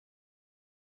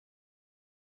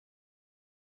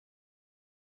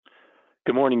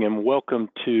Good morning and welcome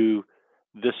to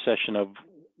this session of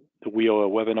the WIOA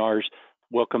webinars.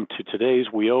 Welcome to today's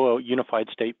WIOA Unified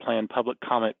State Plan Public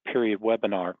Comment Period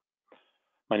webinar.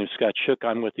 My name is Scott Shook.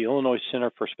 I'm with the Illinois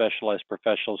Center for Specialized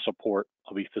Professional Support.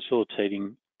 I'll be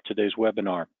facilitating today's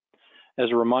webinar.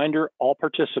 As a reminder, all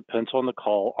participants on the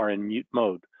call are in mute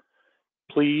mode.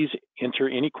 Please enter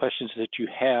any questions that you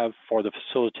have for the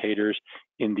facilitators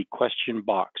in the question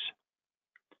box.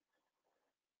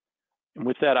 And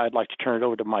with that, I'd like to turn it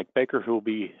over to Mike Baker, who will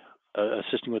be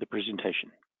assisting with the presentation.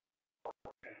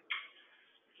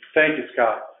 Thank you,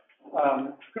 Scott.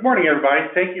 Good morning,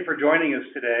 everybody. Thank you for joining us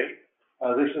today.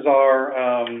 This is our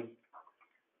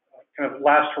kind of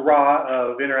last hurrah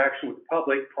of interaction with the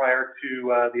public prior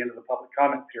to the end of the public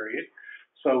comment period.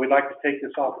 So we'd like to take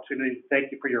this opportunity to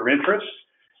thank you for your interest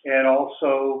and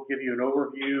also give you an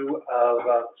overview of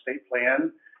the state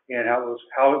plan and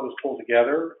how it was pulled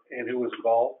together and who was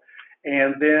involved.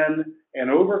 And then an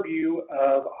overview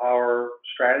of our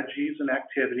strategies and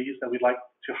activities that we'd like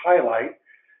to highlight,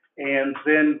 and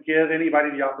then give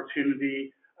anybody the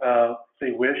opportunity, if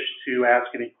they wish, to ask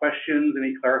any questions,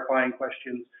 any clarifying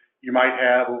questions you might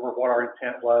have over what our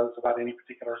intent was about any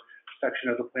particular section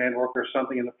of the plan, or if there's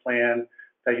something in the plan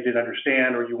that you didn't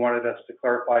understand or you wanted us to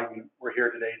clarify. We're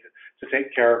here today to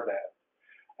take care of that.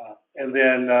 And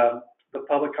then the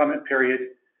public comment period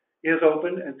is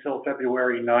open until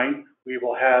February 9th. We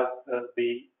will have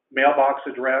the mailbox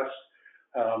address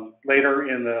later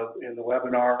in the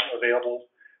webinar available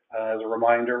as a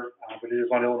reminder, but it is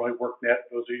on Illinois WorkNet.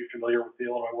 Those of you familiar with the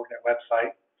Illinois WorkNet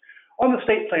website. On the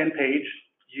state plan page,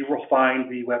 you will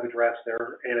find the web address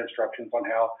there and instructions on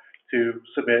how to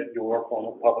submit your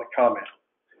formal public comment.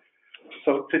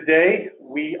 So today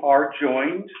we are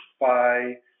joined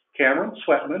by Cameron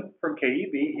Sweatman from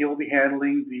KEB. He'll be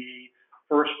handling the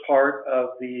first part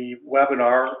of the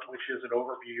webinar, which is an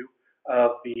overview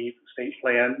of the state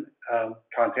plan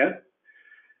content.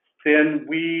 Then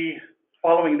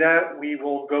following that, we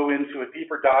will go into a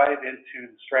deeper dive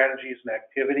into the strategies and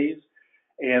activities,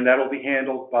 and that'll be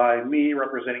handled by me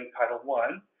representing Title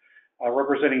I.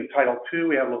 Representing Title II,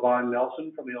 we have LaVon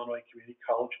Nelson from the Illinois Community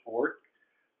College Board.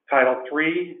 Title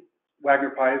III,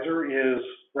 Wagner Pizer, is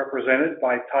represented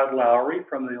by Todd Lowry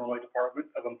from the Illinois Department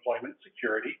of Employment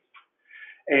Security.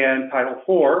 And Title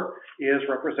IV is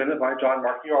represented by John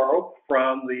Marchiaro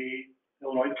from the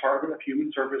Illinois Department of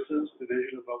Human Services,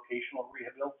 Division of Vocational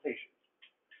Rehabilitation.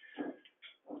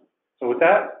 So with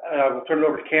that, we'll turn it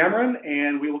over to Cameron,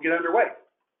 and we will get underway.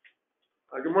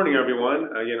 Good morning,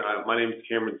 everyone. Again, my name is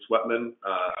Cameron Sweatman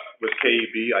with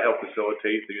KEB. I help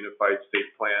facilitate the Unified State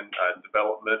Plan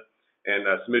development and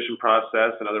submission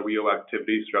process and other WIOA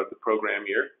activities throughout the program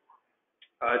year.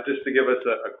 Just to give us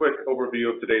a quick overview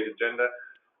of today's agenda,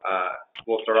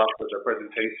 we'll start off with a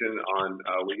presentation on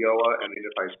WIOA and the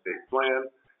Unified State Plan,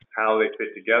 how they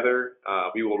fit together.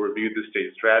 We will review the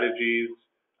state strategies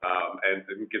and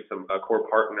get some core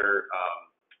partner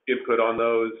input on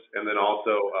those, and then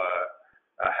also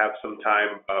have some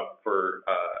time for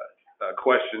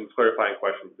questions, clarifying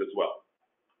questions as well.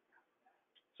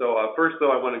 So first, though,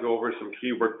 I want to go over some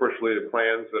key workforce-related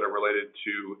plans that are related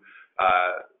to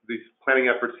these planning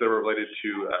efforts that are related to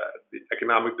the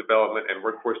economic development and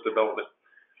workforce development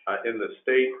in the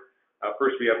state.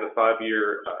 First, we have the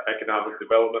 5-year economic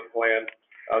development plan,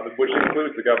 which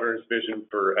includes the governor's vision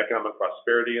for economic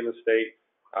prosperity in the state,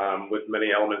 with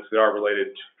many elements that are related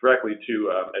directly to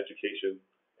education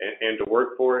and to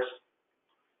workforce.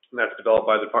 And that's developed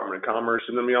by the Department of Commerce.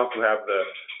 And then we also have the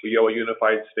WIOA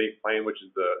Unified State Plan, which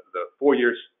is the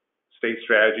 4-year state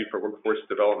strategy for workforce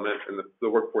development and the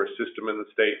workforce system in the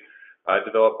state,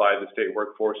 developed by the State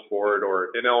Workforce Board,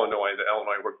 or in Illinois, the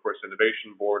Illinois Workforce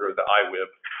Innovation Board, or the IWIB.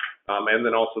 And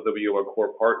then also the WIOA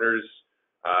core partners,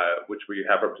 which we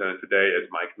have represented today, as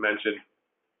Mike mentioned.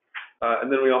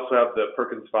 And then we also have the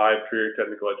Perkins 5 Career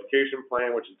Technical Education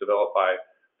Plan, which is developed by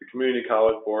the Community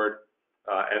College Board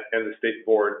and the State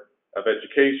Board of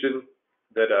Education,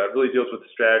 that really deals with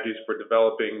strategies for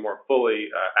developing more fully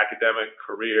academic,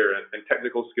 career, and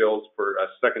technical skills for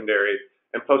secondary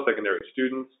and post-secondary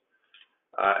students.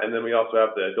 And then we also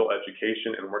have the Adult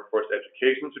Education and Workforce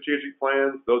Education Strategic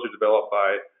Plans. Those are developed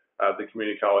by the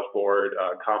Community College Board,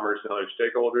 Commerce, and other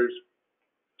stakeholders.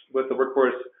 With the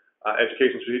Workforce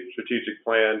Education Strategic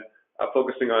Plan,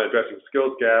 focusing on addressing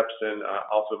skills gaps and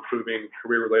also improving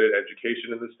career-related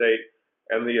education in the state.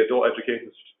 And the Adult Education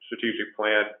Strategic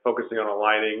Plan, focusing on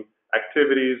aligning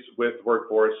activities with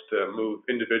workforce to move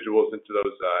individuals into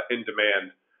those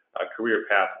in-demand career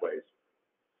pathways.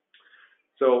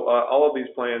 So all of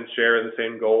these plans share in the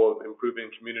same goal of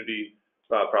improving community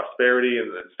prosperity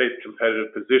and the state's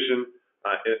competitive position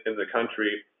in the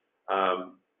country.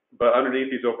 But underneath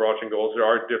these overarching goals, there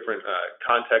are different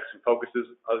contexts and focuses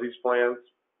of these plans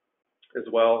as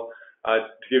well.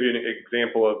 To give you an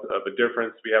example of a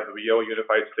difference, we have the WIOA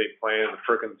Unified State Plan, the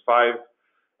Perkins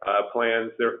 5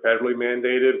 plans. They're federally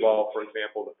mandated, while, for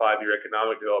example, the 5-year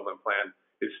Economic Development Plan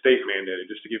is state mandated,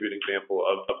 just to give you an example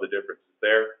of the differences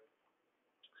there.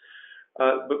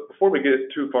 But before we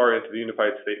get too far into the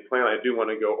Unified State Plan, I do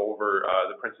want to go over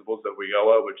the principles of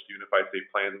WIOA, which the Unified State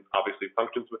Plan obviously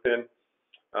functions within.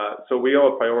 So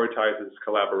WIOA prioritizes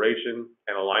collaboration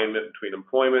and alignment between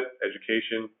employment,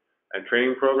 education, and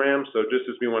training programs. So just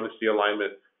as we want to see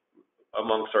alignment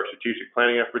amongst our strategic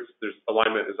planning efforts, there's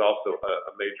alignment is also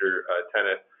a major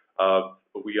tenet of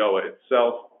WIOA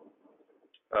itself.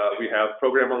 We have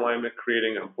program alignment,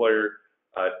 creating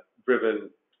employer-driven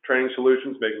training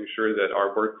solutions, making sure that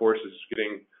our workforce is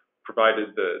getting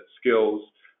provided the skills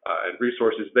and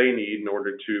resources they need in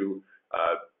order to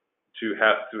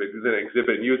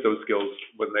exhibit and use those skills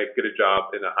when they get a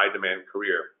job in a high-demand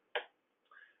career.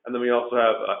 And then we also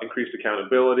have increased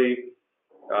accountability,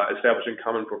 establishing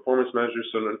common performance measures,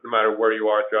 so no matter where you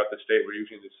are throughout the state, we're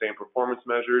using the same performance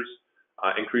measures,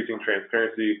 increasing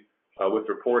transparency with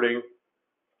reporting,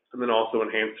 and then also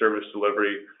enhanced service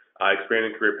delivery,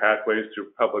 expanding career pathways through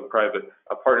public-private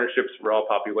partnerships for all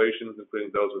populations,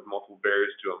 including those with multiple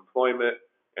barriers to employment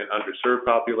and underserved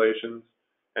populations,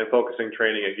 and focusing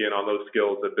training, again, on those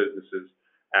skills that businesses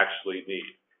actually need.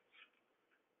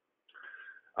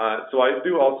 So I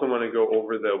do also want to go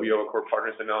over the WIOA core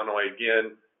partners in Illinois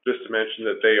again, just to mention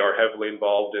that they are heavily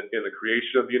involved in the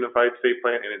creation of the Unified State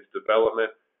Plan and its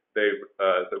development.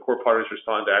 The core partners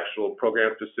respond to actual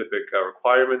program-specific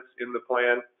requirements in the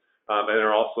plan, and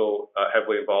are also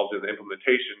heavily involved in the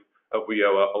implementation of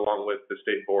WIOA, along with the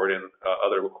state board and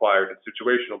other required and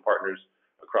situational partners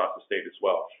across the state as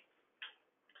well.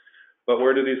 But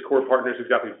where do these core partners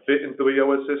exactly fit into the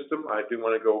WIOA system? I do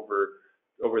want to go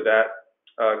over that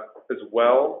as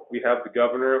well. We have the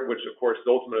governor, which of course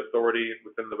the ultimate authority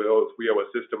within the WIOA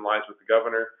system lies with the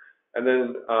governor. And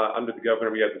then under the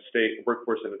governor, we have the State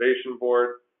Workforce Innovation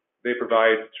Board. They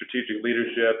provide strategic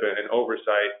leadership and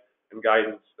oversight and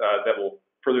guidance that will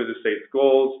further the state's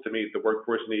goals to meet the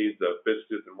workforce needs of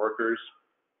businesses and workers.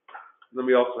 And then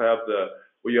we also have the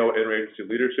WIOA Interagency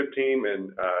Leadership Team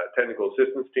and Technical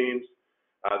Assistance Teams.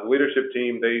 The leadership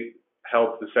team, they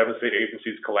help the 7 state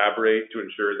agencies collaborate to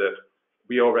ensure that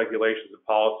WIOA regulations and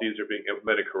policies are being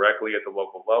implemented correctly at the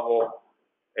local level.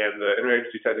 And the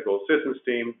Interagency Technical Assistance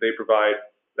Team, they provide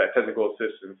that technical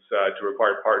assistance to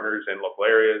required partners in local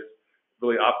areas,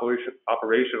 really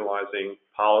operationalizing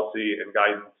policy and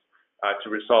guidance to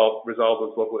resolve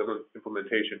those local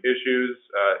implementation issues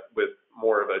with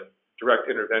more of a direct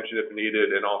intervention if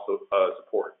needed, and also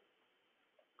support.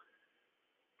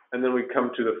 And then we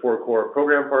come to the 4 core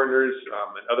program partners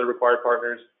and other required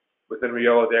partners. Within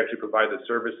WIOA, they actually provide the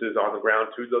services on the ground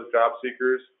to those job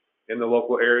seekers in the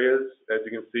local areas, as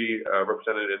you can see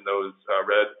represented in those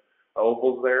red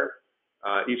ovals there.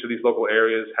 Each of these local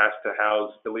areas has to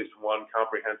house at least one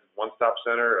comprehensive one-stop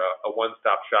center, a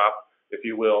one-stop shop, if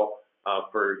you will,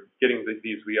 for getting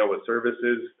these WIOA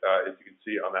services, as you can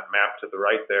see on that map to the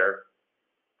right there.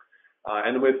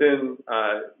 And within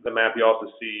the map, you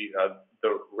also see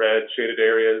the red shaded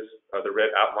areas, the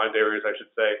red outlined areas, I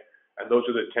should say, and those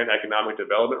are the 10 economic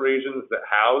development regions that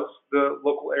house the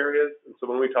local areas. And so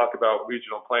when we talk about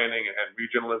regional planning and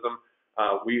regionalism,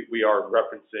 we are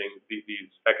referencing these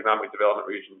economic development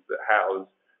regions that house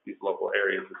these local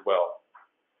areas as well.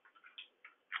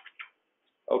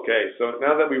 Okay, so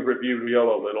now that we've reviewed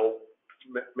WIOA a little,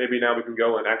 maybe now we can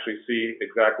go and actually see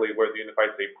exactly where the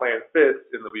Unified State Plan fits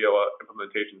in the WIOA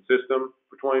implementation system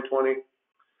for 2020.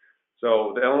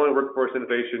 So the Illinois Workforce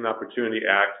Innovation and Opportunity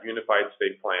Act Unified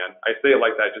State Plan, I say it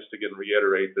like that just to again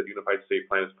reiterate that the Unified State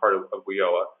Plan is part of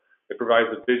WIOA. It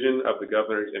provides a vision of the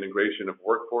governor's integration of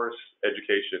workforce,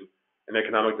 education, and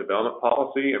economic development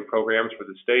policy and programs for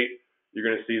the state. You're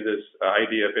going to see this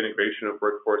idea of integration of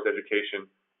workforce, education,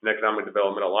 and economic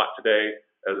development a lot today.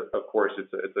 As, of course, it's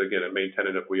again a main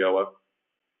tenet of WIOA.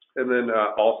 And then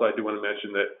also I do want to mention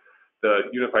that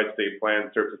the Unified State Plan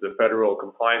serves as a federal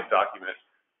compliance document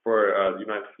for the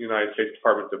United States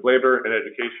Departments of Labor and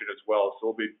Education as well. So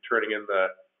we'll be turning in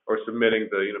submitting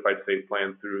the Unified State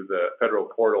Plan through the federal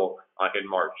portal in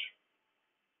March.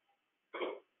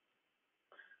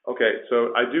 Okay,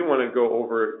 so I do want to go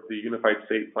over the Unified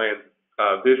State Plan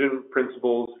vision,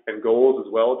 principles, and goals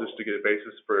as well, just to get a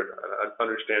basis for an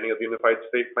understanding of the Unified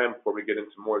State Plan before we get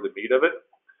into more of the meat of it.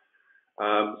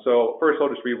 So first,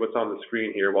 I'll just read what's on the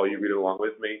screen here while you read it along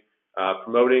with me.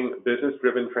 Promoting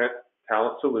business-driven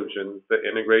talent solutions that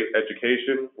integrate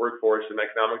education, workforce, and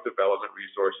economic development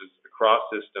resources across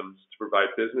systems to provide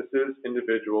businesses,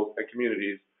 individuals, and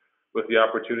communities with the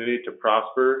opportunity to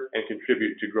prosper and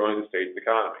contribute to growing the state's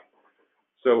economy.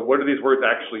 So what do these words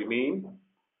actually mean?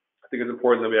 I think it's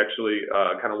important that we actually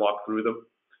kind of walk through them.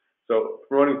 So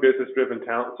promoting business-driven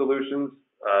talent solutions,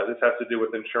 this has to do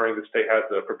with ensuring the state has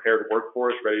a prepared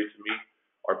workforce ready to meet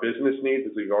our business needs,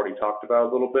 as we've already talked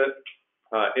about a little bit.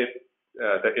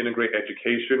 That integrate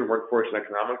education, workforce, and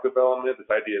economic development,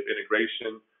 this idea of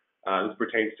integration. This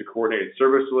pertains to coordinated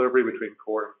service delivery between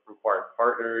core and required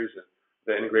partners, and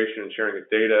the integration and sharing of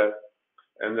data.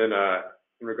 And then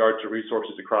in regard to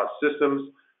resources across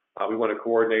systems, we want to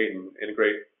coordinate and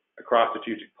integrate across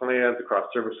strategic plans, across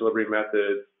service delivery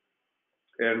methods,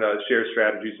 and share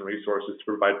strategies and resources to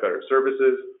provide better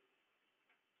services.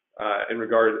 In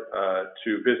regard to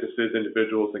businesses,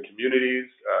 individuals, and communities,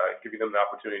 giving them the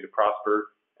opportunity to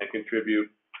prosper and contribute.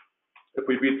 If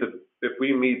we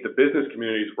meet the business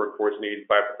community's workforce needs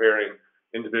by preparing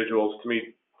individuals to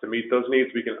meet those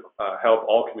needs, we can help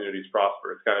all communities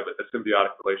prosper. It's kind of a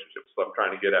symbiotic relationship, so I'm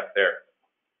trying to get at there.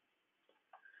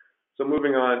 So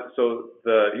moving on, so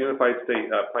the Unified State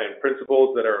Plan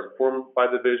principles that are informed by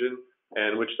the vision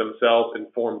and which themselves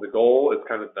inform the goal, it's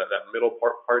kind of that middle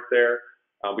part there.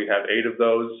 We have 8 of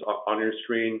those on your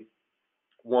screen.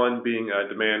 1 being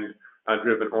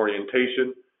demand-driven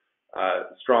orientation,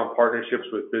 strong partnerships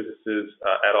with businesses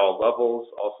at all levels.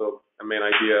 Also, a main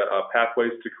idea of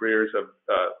pathways to careers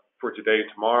for today and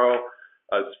tomorrow,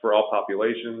 for all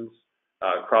populations,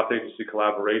 cross-agency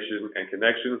collaboration and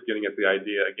connections, getting at the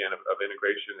idea, again, of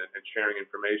integration and sharing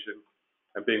information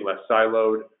and being less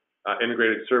siloed,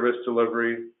 integrated service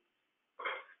delivery,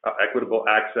 equitable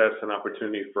access and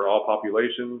opportunity for all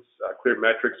populations, clear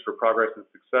metrics for progress and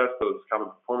success, those common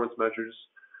performance measures,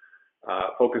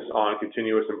 focus on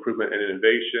continuous improvement and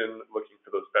innovation, looking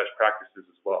for those best practices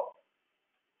as well.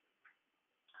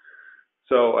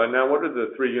 So now what are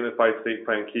the 3 Unified State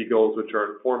Plan key goals which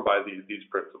are informed by these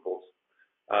principles?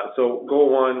 So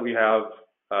goal 1, we have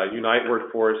unite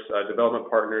workforce development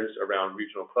partners around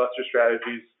regional cluster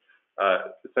strategies.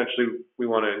 Essentially, we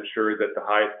want to ensure that the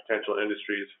highest potential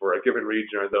industries for a given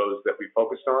region are those that we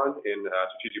focused on in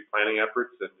strategic planning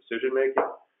efforts and decision making.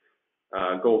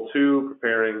 Goal 2,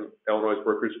 preparing Illinois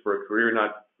workers for a career,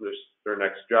 not their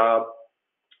next job.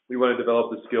 We want to develop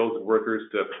the skills of workers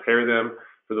to prepare them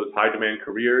for those high demand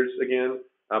careers again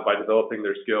by developing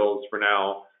their skills for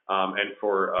now and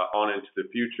for on into the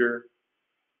future.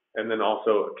 And then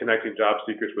also connecting job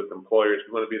seekers with employers.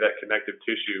 We want to be that connective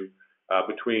tissue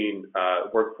between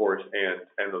workforce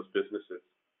and those businesses.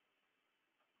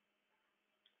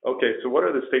 Okay, so what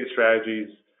are the state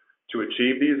strategies to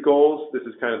achieve these goals? This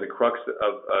is kind of the crux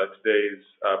of today's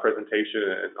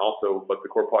presentation, and also what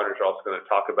the core partners are also going to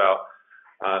talk about.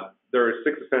 There are 6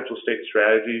 essential state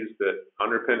strategies that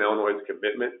underpin Illinois'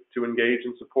 commitment to engage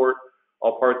and support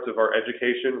all parts of our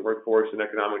education, workforce, and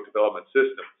economic development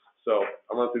systems. So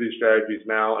I'll run through these strategies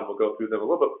now, and we'll go through them in a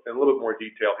little bit more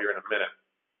detail here in a minute.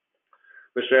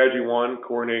 But strategy 1,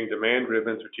 coordinating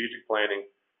demand-driven strategic planning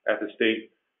at the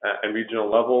state and regional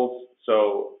levels.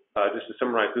 So just to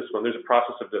summarize this one, there's a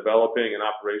process of developing and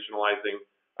operationalizing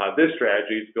this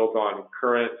strategy. It's built on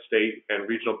current state and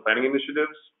regional planning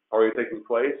initiatives already taking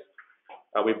place.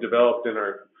 We've developed and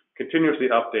are continuously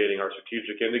updating our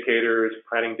strategic indicators,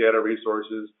 planning data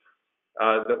resources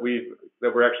that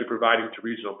we're actually providing to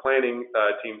regional planning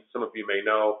teams. Some of you may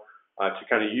know to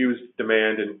kind of use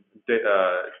demand and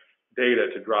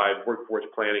data to drive workforce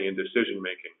planning and decision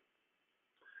making.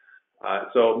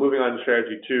 So moving on to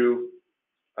strategy 2,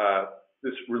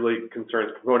 this really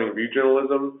concerns promoting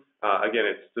regionalism. Again,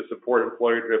 it's to support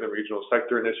employer-driven regional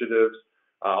sector initiatives.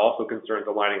 Also concerns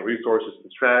aligning resources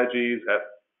and strategies at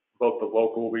both the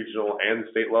local, regional, and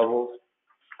the state levels.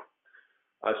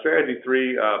 Strategy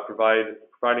 3,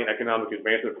 providing economic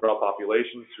advancement for all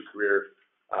populations through career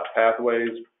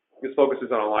pathways. This focuses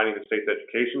on aligning the state's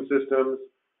education systems.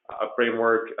 A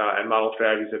framework and model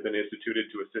strategies have been instituted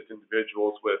to assist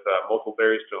individuals with multiple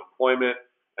barriers to employment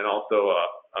and also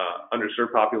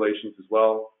underserved populations as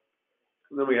well.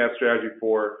 And then we have strategy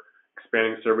 4,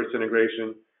 expanding service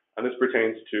integration. And this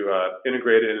pertains to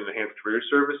integrated and enhanced career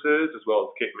services as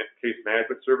well as case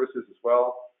management services as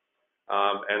well.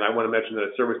 And I want to mention that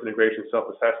a service integration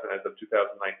self-assessment as of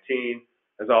 2019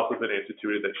 has also been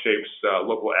instituted that shapes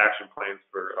local action plans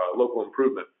for local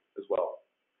improvement as well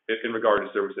in regard to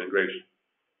service integration.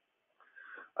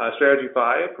 Strategy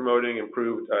 5, promoting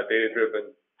improved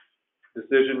data-driven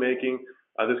decision-making.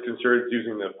 This concerns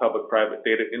using the public-private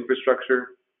data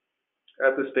infrastructure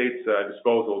at the state's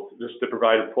disposal just to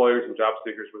provide employers and job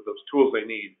seekers with those tools they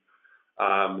need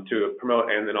to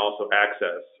promote and then also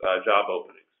access job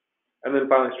openings. And then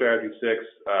finally, strategy 6,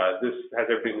 this has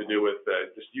everything to do with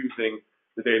just using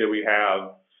the data we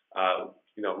have,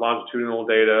 longitudinal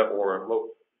data or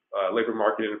labor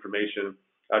market information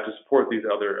to support these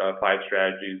other 5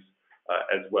 strategies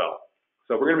as well.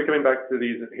 So we're going to be coming back to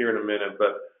these here in a minute,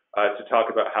 but to talk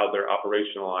about how they're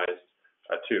operationalized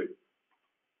too.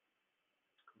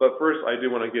 But first, I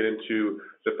do want to get into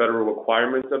the federal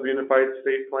requirements of the Unified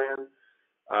State Plan.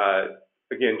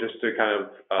 Again, just to kind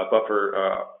of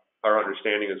buffer our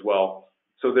understanding as well.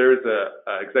 So there is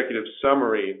a executive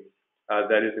summary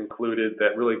that is included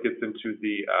that really gets into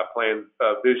the plan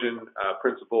vision,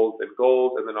 principles, and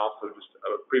goals, and then also just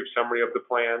a brief summary of the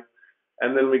plan.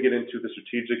 And then we get into the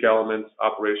strategic elements,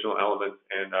 operational elements,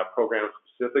 and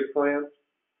program-specific plans.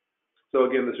 So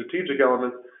again, the strategic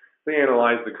elements, they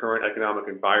analyze the current economic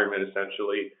environment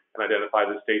essentially and identify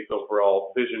the state's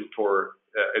overall vision for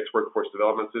its workforce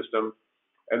development system.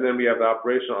 And then we have the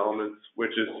operational elements,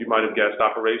 which is, you might have guessed,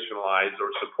 operationalize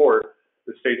or support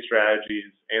the state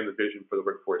strategies and the vision for the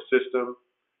workforce system.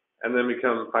 And then we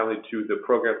come finally to the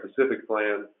program-specific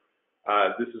plan.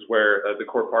 This is where the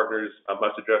core partners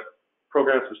must address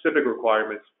program-specific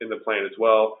requirements in the plan as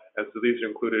well. And so these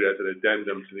are included as an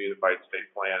addendum to the Unified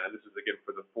State Plan. And this is, again,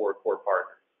 for the 4 core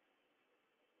partners.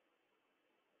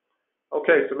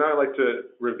 Okay, so now I'd like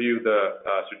to review the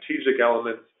strategic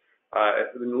elements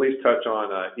and at least touch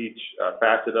on each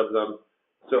facet of them.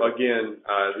 So again,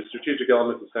 the strategic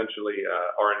elements essentially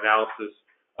are analysis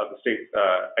of the state's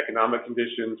economic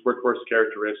conditions, workforce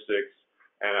characteristics,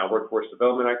 and workforce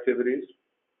development activities.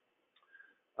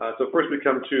 So first we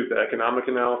come to the economic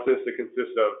analysis. It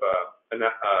consists of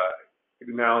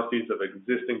analyses of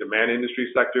existing demand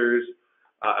industry sectors,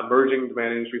 emerging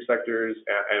demand industry sectors,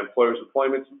 and employers'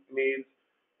 employment needs.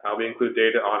 We include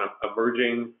data on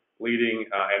emerging, leading,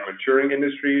 and maturing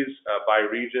industries by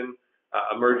region.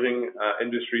 Emerging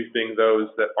industries being those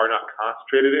that are not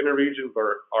concentrated in a region but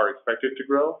are expected to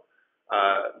grow.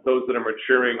 Those that are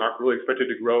maturing aren't really expected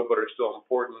to grow but are still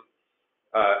important.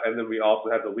 And then we also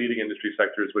have the leading industry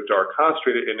sectors, which are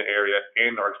concentrated in the area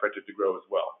and are expected to grow as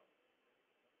well.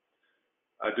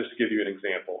 Just to give you an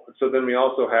example. So then we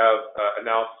also have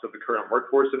analysis of the current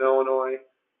workforce in Illinois,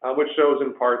 which shows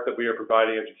in part that we are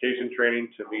providing education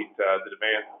training to meet the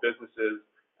demands of businesses,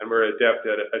 and we're adept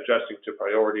at adjusting to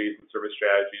priorities and service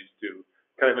strategies to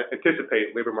kind of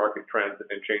anticipate labor market trends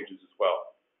and changes as well.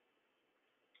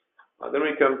 Then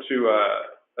we come to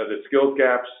the skills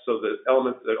gaps, so the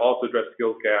elements that also address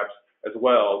skills gaps as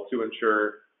well to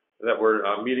ensure that we're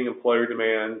meeting employer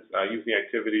demands, using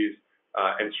activities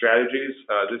and strategies.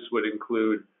 This would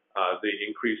include the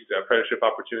increased apprenticeship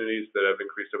opportunities that have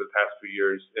increased over the past few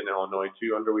years in Illinois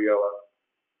too under WIOA.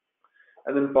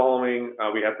 And then following,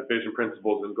 we have the vision,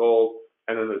 principles, and goals,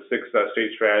 and then the 6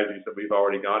 state strategies that we've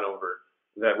already gone over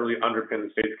that really underpin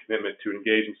the state's commitment to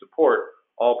engage and support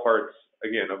all parts,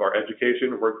 again, of our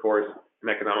education, workforce, and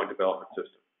economic development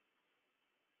system.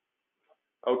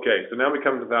 Okay, so now we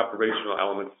come to the operational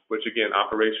elements, which again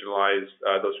operationalize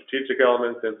those strategic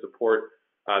elements and support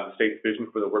the state's vision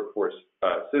for the workforce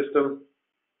system.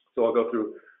 So I'll go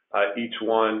through each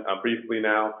one briefly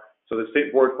now. So the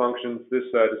state board functions, this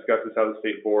discusses how the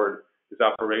state board is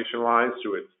operationalized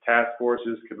through its task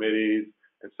forces, committees,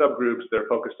 and subgroups that are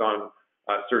focused on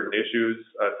certain issues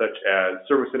such as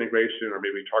service integration or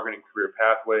maybe targeting career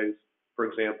pathways, for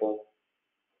example.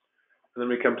 And then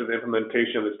we come to the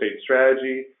implementation of the state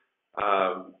strategy.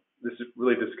 This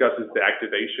really discusses the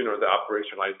activation or the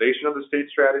operationalization of the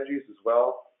state strategies as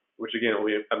well, which again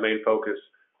will be a main focus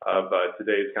of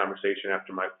today's conversation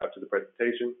after the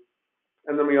presentation.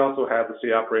 And then we also have the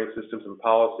state operating systems and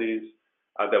policies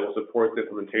that will support the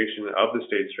implementation of the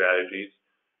state strategies.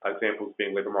 Examples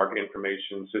being labor market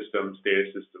information systems,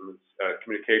 data systems,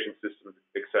 communication systems,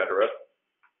 etc.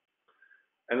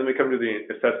 And then we come to the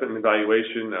assessment and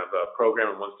evaluation of program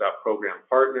and one-stop program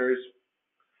partners.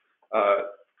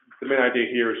 The main idea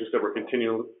here is just that we're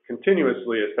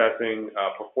continuously assessing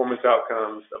performance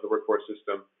outcomes of the workforce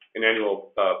system in annual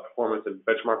performance and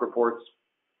benchmark reports.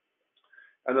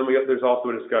 And then there's also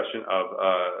a discussion of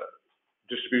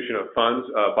distribution of funds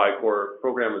by core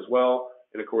program as well,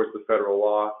 in accordance with federal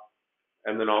law.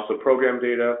 And then also program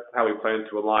data, how we plan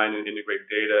to align and integrate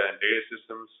data and data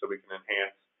systems so we can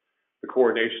enhance the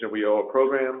coordination of WIOA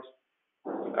programs,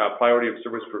 priority of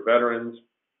service for veterans,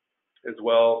 as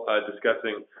well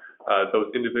discussing those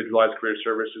individualized career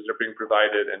services that are being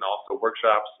provided and also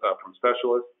workshops from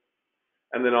specialists.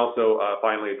 And then also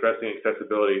finally addressing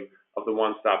accessibility of the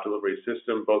one-stop delivery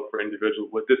system, both for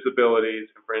individuals with disabilities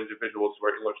and for individuals who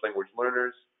are English language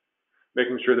learners,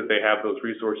 making sure that they have those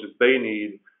resources they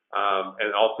need,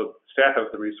 and also staff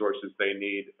have the resources they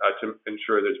need to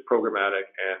ensure there's programmatic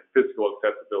and physical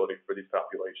accessibility for these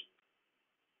populations.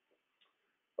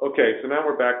 Okay, so now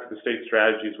we're back to the state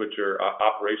strategies, which are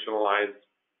operationalized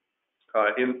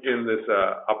in this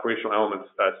operational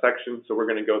elements section. So we're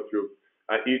going to go through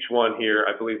each one here.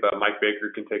 I believe Mike Baker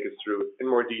can take us through in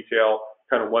more detail,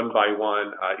 kind of one by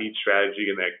one, each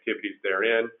strategy and the activities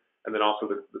therein. And then also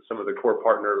some of the core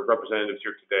partner representatives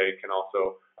here today can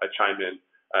also chime in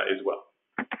as well.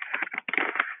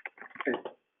 Okay.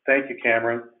 Thank you,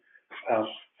 Cameron.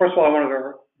 First of all, I wanted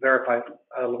to verify,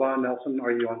 Levon Nelson,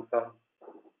 are you on the phone?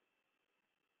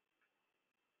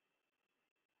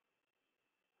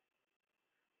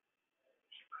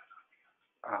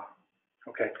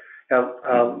 Okay. Now,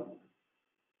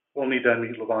 we'll need to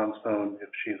unmute Levon's phone if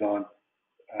she's on,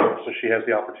 so she has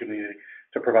the opportunity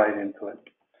to provide input.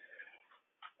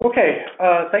 Okay,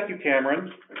 thank you,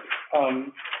 Cameron.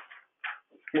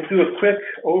 We'll do a quick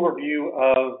overview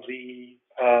of the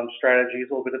strategies,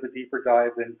 a little bit of a deeper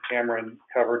dive than Cameron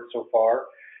covered so far,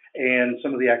 and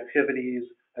some of the activities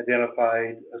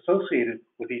identified associated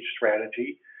with each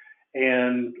strategy.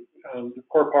 And the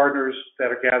core partners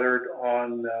that are gathered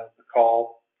on the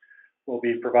call will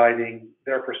be providing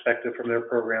their perspective from their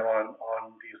program on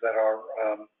these that are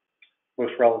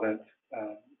most relevant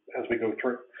as we go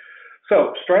through.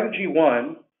 So strategy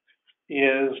one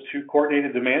is to coordinate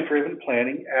a demand-driven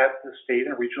planning at the state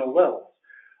and regional levels.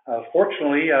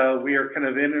 Fortunately, we are kind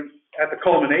of at the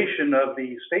culmination of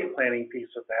the state planning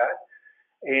piece of that,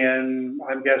 and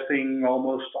I'm guessing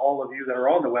almost all of you that are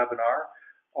on the webinar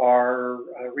are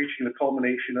reaching the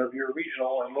culmination of your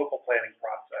regional and local planning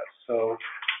process. So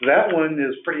that one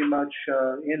is pretty much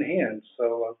in hand.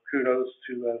 So kudos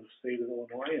to the state of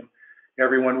Illinois and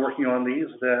everyone working on these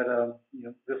that,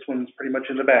 this one's pretty much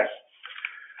in the bag.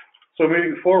 So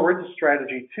moving forward to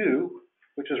strategy two,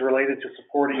 which is related to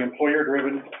supporting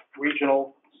employer-driven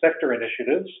regional sector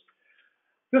initiatives.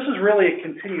 This is really a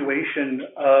continuation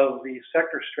of the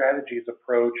sector strategies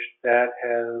approach that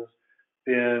has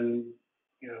been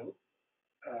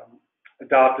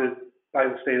adopted by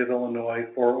the state of Illinois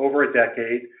for over a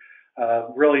decade.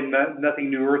 Really nothing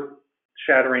new,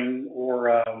 earth-shattering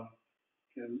or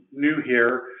new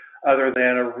here, other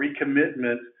than a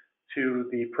recommitment to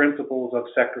the principles of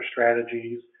sector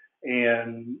strategies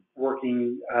and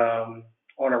working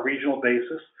on a regional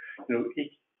basis.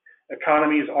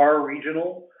 Economies are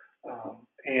regional,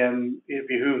 and it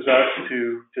behooves us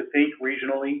to think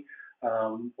regionally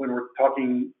when we're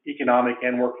talking economic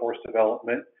and workforce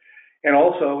development. And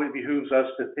also it behooves us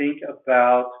to think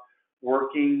about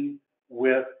working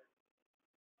with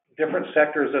different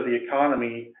sectors of the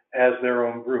economy as their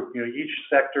own group. Each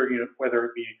sector, whether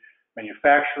it be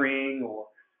manufacturing or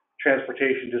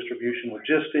transportation, distribution,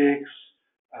 logistics,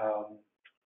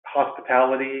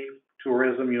 hospitality,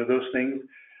 tourism, those things.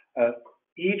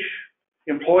 Each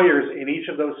employers in each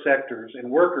of those sectors and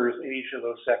workers in each of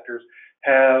those sectors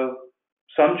have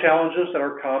some challenges that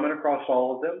are common across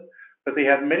all of them, but they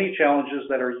have many challenges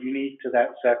that are unique to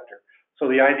that sector. So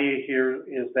the idea here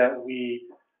is that we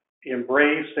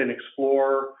embrace and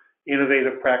explore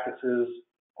innovative practices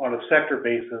on a sector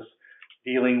basis,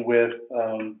 dealing with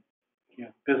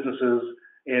businesses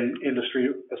and industry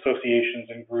associations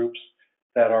and groups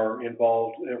that are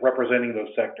involved representing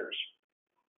those sectors.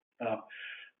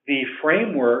 The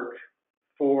framework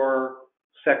for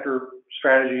sector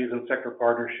strategies and sector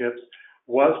partnerships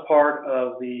was part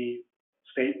of the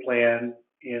state plan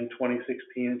in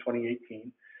 2016 and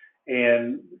 2018,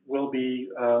 and will be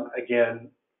again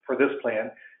for this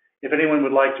plan. If anyone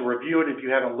would like to review it, if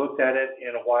you haven't looked at it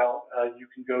in a while, you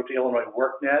can go to Illinois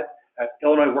WorkNet at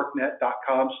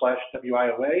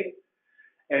illinoisworknet.com/WIOA,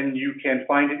 and you can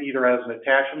find it either as an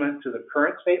attachment to the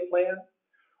current state plan,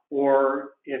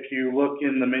 or if you look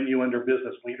in the menu under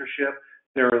business leadership,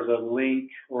 there is a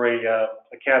link or a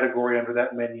category under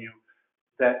that menu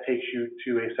that takes you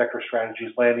to a sector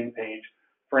strategies landing page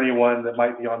for anyone that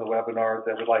might be on the webinar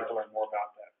that would like to learn more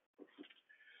about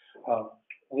that.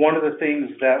 One of the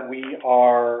things that we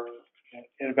are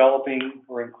enveloping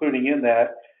or including in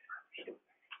that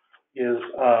is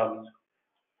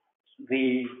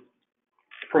the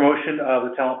promotion of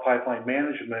the talent pipeline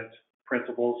management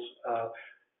principles,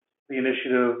 the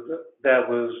initiative that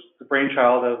was the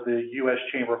brainchild of the U.S.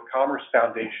 Chamber of Commerce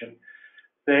Foundation.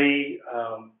 They,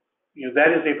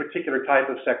 that is a particular type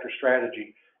of sector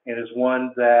strategy, and is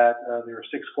one that there are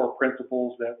 6 core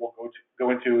principles that we'll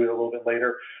go into a little bit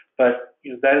later. But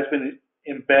that has been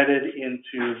embedded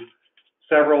into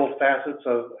several facets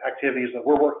of activities that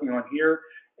we're working on here,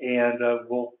 and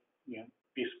we'll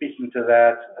be speaking to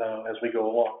that as we go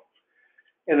along.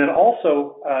 And then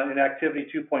also in activity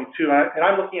 2.2, and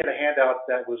I'm looking at a handout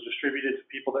that was distributed to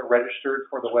people that registered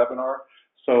for the webinar.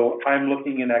 So I'm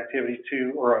looking in activity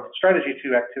 2, or strategy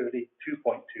 2, activity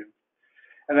 2.2.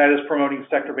 And that is promoting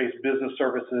sector-based business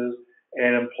services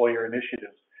and employer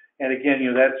initiatives. And again,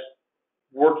 that's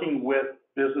working with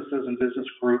businesses and business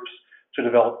groups to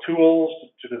develop tools,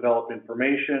 to develop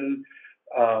information,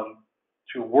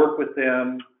 to work with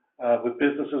them, with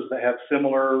businesses that have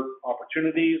similar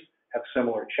opportunities, have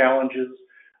similar challenges,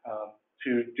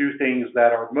 to do things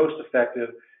that are most effective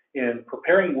in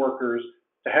preparing workers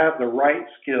to have the right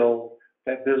skills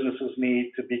that businesses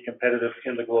need to be competitive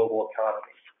in the global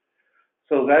economy.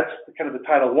 So that's kind of the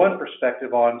Title I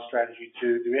perspective on Strategy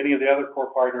 2. Do any of the other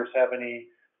core partners have any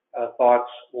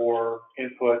thoughts or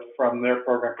input from their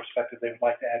program perspective they would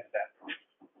like to add to that?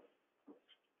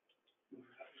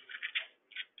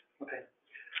 Okay.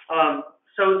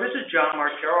 So this is John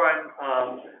Marchero.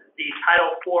 I'm the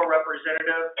Title IV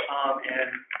representative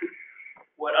and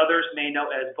what others may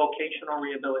know as vocational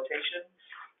rehabilitation.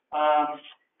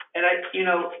 And as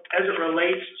it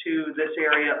relates to this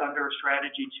area under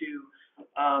Strategy 2,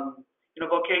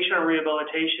 vocational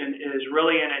rehabilitation is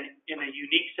really in a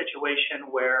unique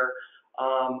situation where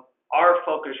our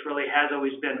focus really has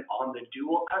always been on the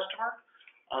dual customer.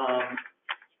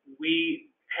 We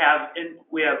have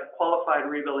qualified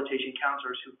rehabilitation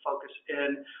counselors who focus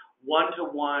in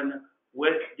one-to-one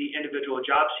with the individual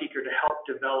job seeker to help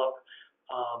develop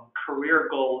career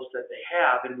goals that they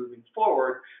have in moving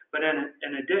forward. But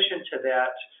in addition to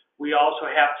that, we also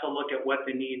have to look at what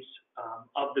the needs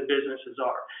of the businesses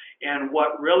are. And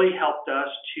what really helped us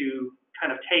to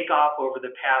kind of take off over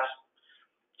the past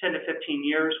 10 to 15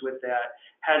 years with that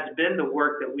has been the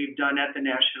work that we've done at the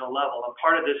national level. And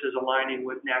part of this is aligning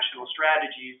with national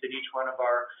strategies that each one of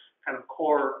our kind of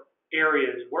core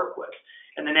areas work with.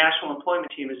 And the National Employment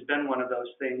Team has been one of those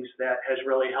things that has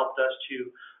really helped us to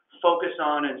focus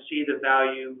on and see the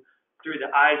value through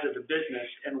the eyes of the business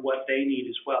and what they need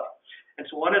as well. And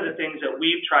so one of the things that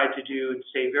we've tried to do and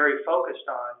stay very focused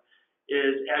on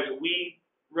is, as we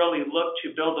really look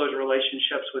to build those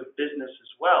relationships with business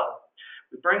as well,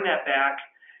 we bring that back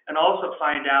and also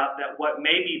find out that what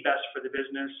may be best for the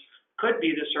business could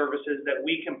be the services that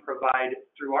we can provide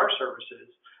through our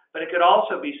services, but it could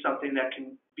also be something that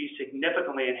can be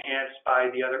significantly enhanced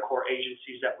by the other core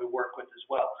agencies that we work with as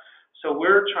well. So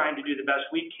we're trying to do the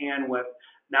best we can with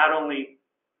not only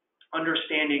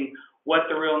understanding what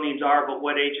the real needs are, but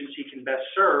what agency can best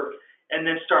serve, and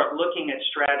then start looking at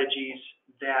strategies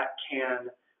that can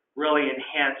really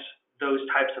enhance those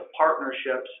types of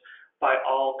partnerships by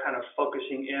all kind of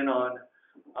focusing in on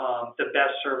the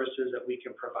best services that we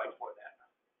can provide for that.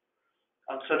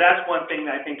 So that's one thing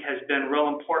that I think has been real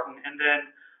important. And then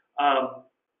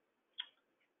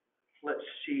let's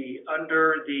see,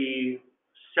 under the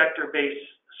sector-based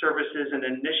services and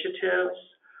initiatives,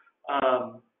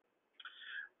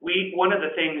 one of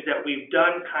the things that we've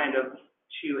done kind of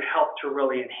to help to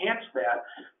really enhance that,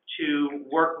 to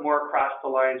work more across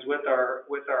the lines with our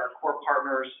core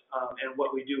partners and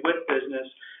what we do with business,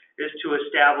 is to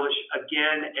establish,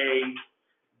 again, a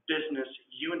business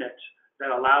unit that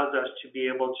allows us to be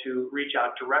able to reach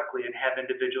out directly and have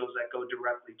individuals that go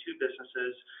directly to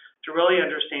businesses to really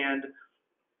understand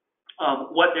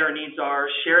what their needs are,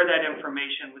 share that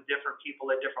information with different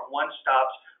people at different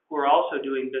one-stops who are also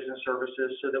doing business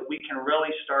services, so that we can really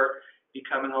start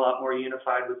becoming a lot more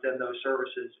unified within those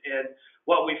services. And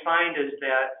what we find is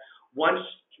that once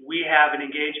we have an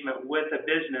engagement with a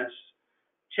business,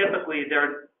 typically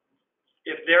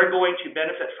if they're going to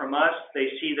benefit from us,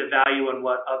 they see the value in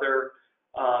what other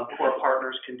core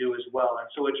partners can do as well. And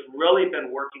so it's really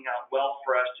been working out well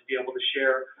for us to be able to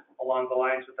share along the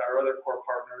lines with our other core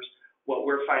partners what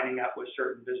we're finding out with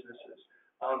certain businesses.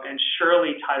 And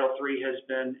surely Title III has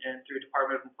been, and through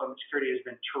Department of Employment Security, has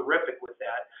been terrific with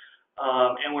that.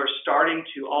 And we're starting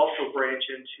to also branch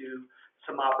into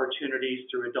some opportunities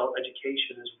through adult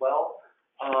education as well,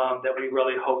 that we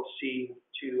really hope to see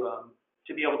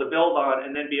to be able to build on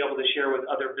and then be able to share with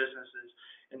other businesses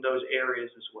in those areas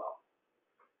as well.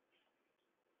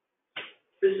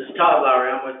 This is Todd Lowry.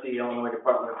 I'm with the Illinois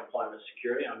Department of Employment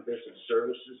Security. I'm Business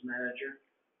Services Manager.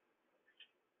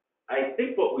 I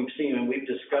think what we've seen, and we've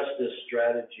discussed this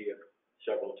strategy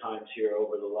several times here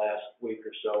over the last week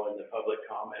or so in the public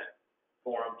comment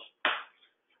forums,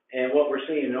 and what we're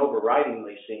seeing,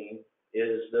 overridingly seeing,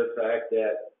 is the fact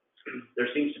that there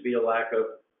seems to be a lack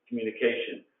of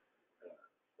communication.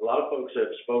 A lot of folks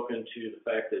have spoken to the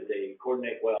fact that they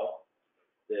coordinate well,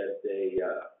 that they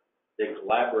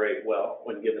collaborate well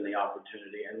when given the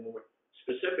opportunity. And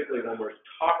specifically when we're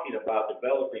talking about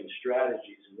developing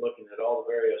strategies and looking at all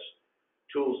the various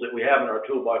tools that we have in our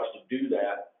toolbox to do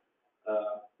that,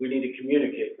 we need to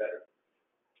communicate better.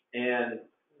 And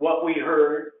what we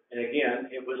heard, and again,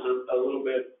 it was a little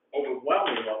bit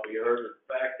overwhelming what we heard, the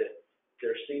fact that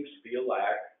there seems to be a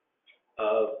lack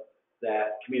of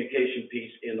that communication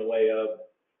piece in the way of,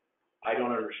 I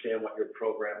don't understand what your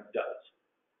program does,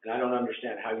 and I don't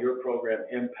understand how your program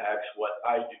impacts what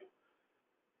I do.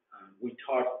 We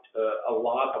talked a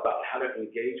lot about how to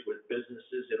engage with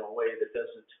businesses in a way that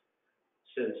doesn't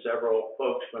send several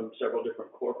folks from several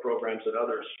different core programs and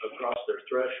others across their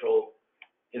threshold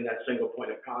in that single point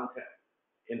of contact.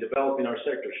 In developing our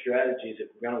sector strategies, if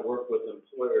we're going to work with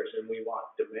employers and we want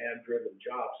demand-driven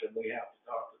jobs, then we have to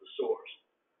talk to the source.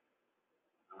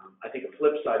 I think a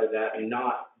flip side of that, and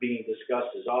not being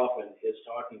discussed as often, is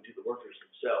talking to the workers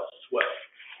themselves as well.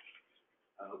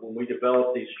 When we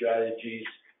develop these strategies,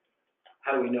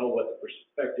 how do we know what the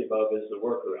perspective of is the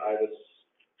worker? I was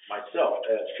myself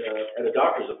at a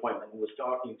doctor's appointment and was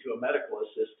talking to a medical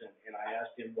assistant, and I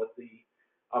asked him what the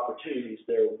opportunities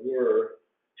there were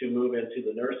to move into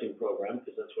the nursing program,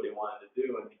 because that's what he wanted to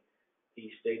do, and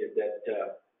he stated that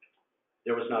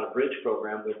there was not a bridge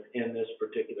program within this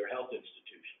particular health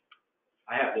institution.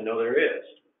 I happen to know there is.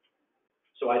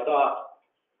 So I thought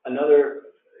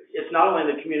it's not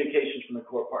only the communications from the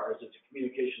core partners, it's the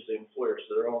communications of the employers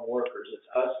to their own workers. It's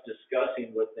us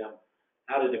discussing with them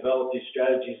how to develop these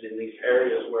strategies in these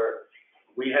areas where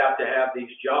we have to have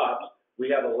these jobs. We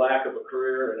have a lack of a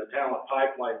career and a talent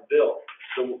pipeline built.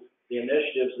 So the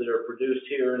initiatives that are produced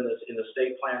here in the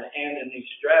state plan and in these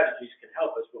strategies can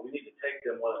help us, but we need to take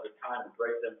them one at a time and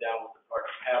break them down with the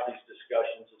partners, have these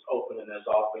discussions as open and as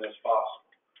often as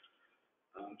possible.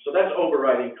 So that's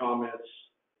overriding comments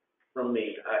from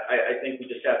me. I think we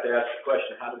just have to ask the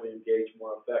question, how do we engage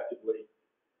more effectively?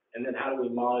 And then how do we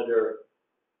monitor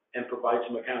and provide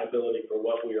some accountability for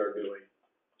what we are doing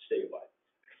statewide?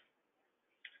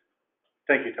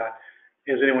 Thank you, Todd.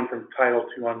 Is anyone from Title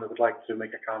II on that would like to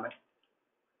make a comment?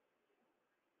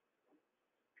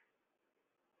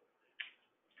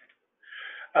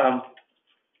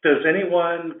 Does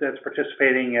anyone that's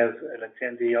participating as an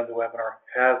attendee on the webinar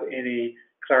have any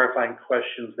clarifying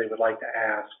questions they would like to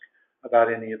ask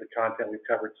about any of the content we've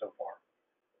covered so far?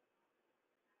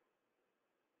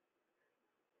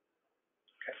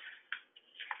 Okay.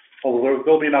 Well,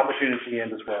 there'll be an opportunity at the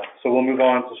end as well. So we'll move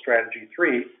on to strategy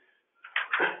 3.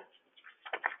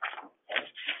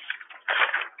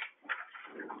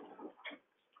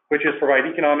 Which is provide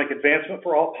economic advancement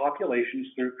for all populations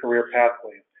through career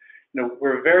pathways. You know,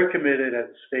 we're very committed as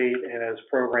a state and as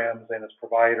programs and as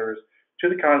providers to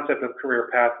the concept of career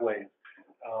pathways.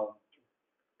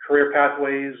 Career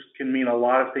pathways can mean a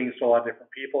lot of things to a lot of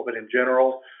different people, but in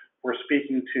general, we're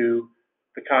speaking to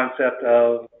the concept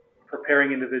of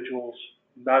preparing individuals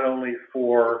not only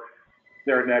for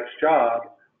their next job,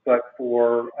 but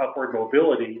for upward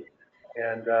mobility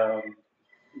and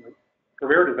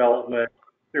career development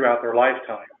throughout their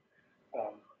lifetime.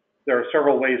 There are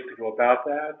several ways to go about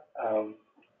that.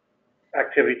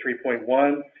 Activity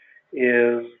 3.1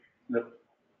 is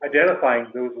identifying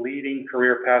those leading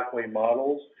career pathway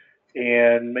models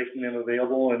and making them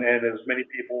available and as many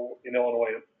people in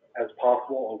Illinois as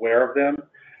possible aware of them.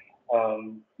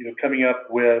 Coming up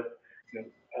with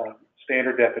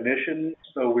standard definitions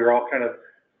so we're all kind of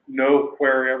know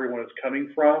where everyone is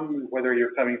coming from, whether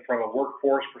you're coming from a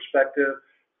workforce perspective,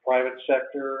 private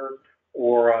sector,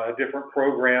 or a different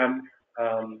program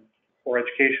or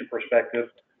education perspective.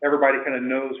 Everybody kind of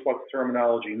knows what the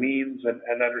terminology means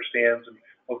and understands and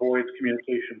avoids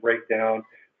communication breakdown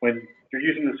when you're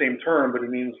using the same term, but it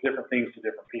means different things to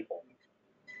different people.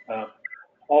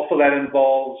 Also, that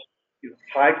involves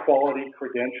high quality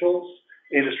credentials,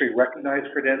 industry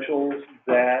recognized credentials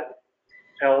that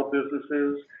tell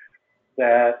businesses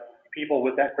that people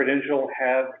with that credential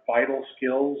have vital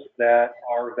skills that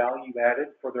are value added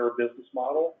for their business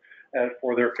model and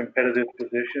for their competitive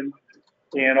position.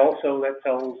 And also that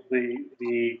tells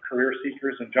the career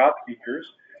seekers and job seekers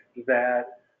that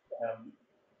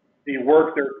the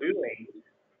work they're doing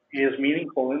is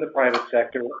meaningful in the private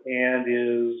sector and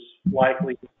is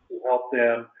likely to help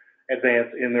them advance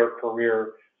in their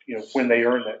career, when they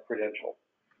earn that credential.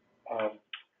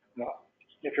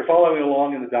 If you're following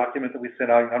along in the document that we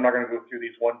sent out, I'm not going to go through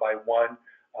these one by one,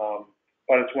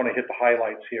 but I just want to hit the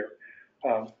highlights here.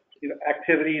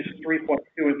 Activities 3.2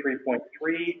 and 3.3,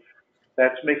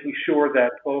 that's making sure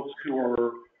that folks who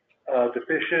are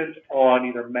deficient on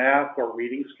either math or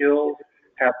reading skills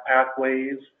have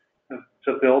pathways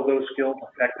to build those skills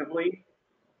effectively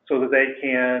so that they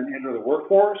can enter the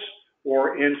workforce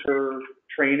or enter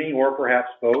training, or perhaps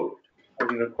both,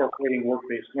 incorporating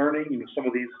work-based learning. Some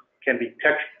of these can be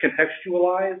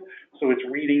contextualized, so it's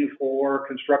reading for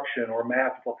construction or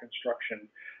math for construction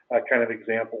kind of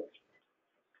examples.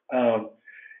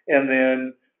 And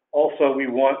then also we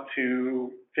want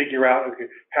to figure out, okay,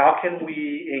 how can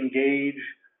we engage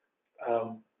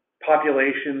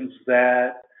populations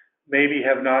that maybe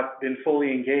have not been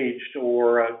fully engaged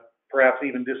or perhaps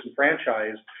even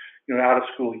disenfranchised,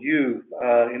 out-of-school youth,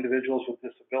 individuals with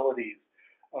disabilities,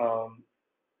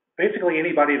 basically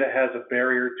anybody that has a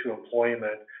barrier to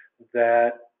employment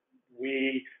that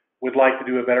we would like to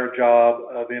do a better job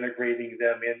of integrating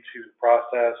them into the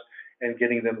process and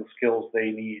getting them the skills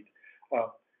they need.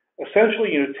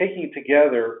 Essentially, taking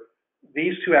together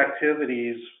these two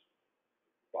activities,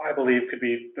 I believe, could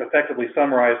be effectively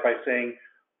summarized by saying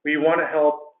we want to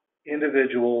help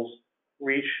individuals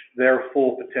reach their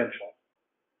full potential,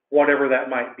 whatever that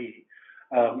might be.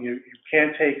 You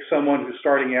can't take someone who's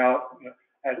starting out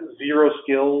at zero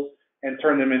skills and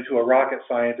turn them into a rocket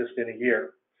scientist in a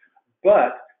year,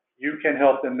 but you can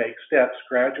help them make steps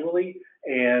gradually,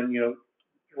 and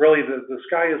really the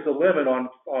sky is the limit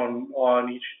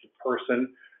on each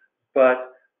person,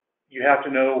 but you have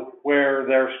to know where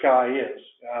their sky is.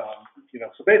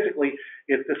 So basically,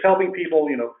 it's helping people,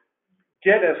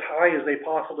 get as high as they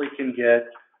possibly can get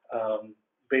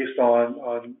based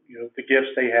on the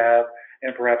gifts they have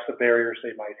and perhaps the barriers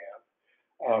they might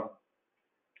have.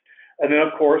 And then,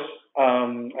 of course,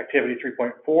 activity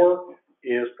 3.4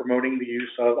 is promoting the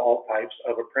use of all types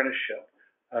of apprenticeship.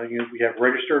 We have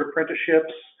registered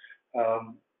apprenticeships,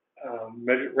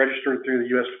 registered through the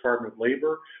U.S. Department of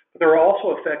Labor, but there are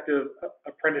also effective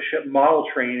apprenticeship model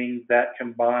training that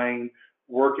combine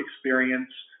work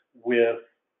experience with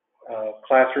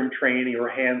classroom training or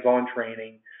hands-on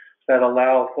training that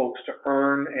allow folks to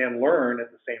earn and learn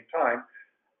at the same time.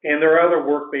 And there are other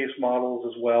work-based models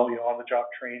as well, on-the-job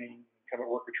training, covered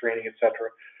worker training, et cetera.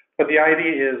 But the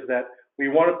idea is that we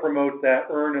want to promote that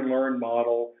earn and learn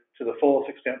model to the fullest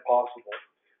extent possible.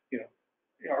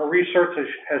 Our research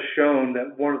has shown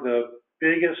that one of the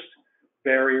biggest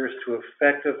barriers to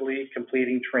effectively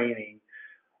completing training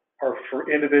are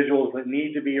for individuals that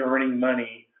need to be earning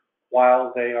money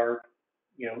while they are,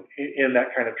 in that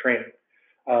kind of training.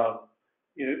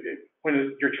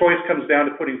 When your choice comes down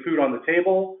to putting food on the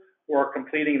table or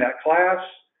completing that class,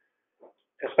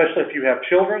 especially if you have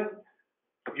children,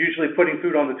 usually putting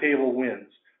food on the table wins.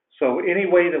 So any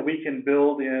way that we can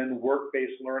build in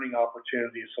work-based learning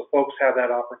opportunities so folks have that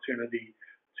opportunity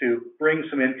to bring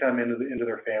some income into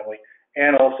their family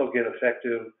and also get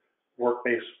effective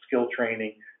work-based skill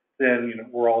training, then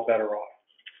we're all better off.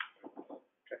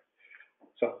 Okay.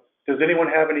 So does anyone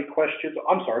have any questions?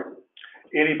 I'm sorry.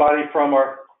 Anybody from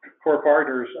our core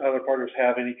partners, other partners,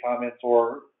 have any comments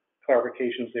or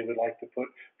clarifications they would like to put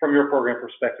from your program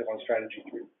perspective on strategy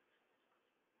 3?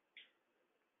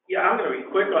 Yeah, I'm going to be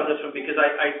quick on this one because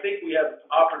I think we have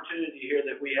opportunity here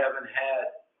that we haven't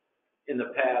had in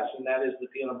the past, and that is that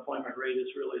the unemployment rate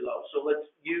is really low. So let's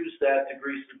use that to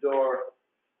grease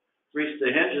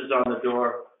the hinges on the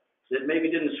door that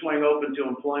maybe didn't swing open to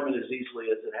employment as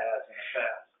easily as it has in the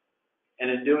past. And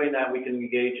in doing that, we can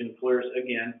engage employers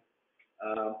again.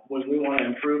 When we want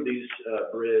to improve these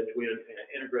bridge, we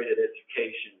integrated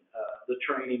education, the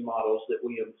training models that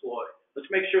we employ.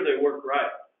 Let's make sure they work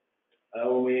right.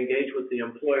 When we engage with the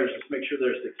employers, let's make sure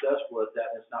they're successful at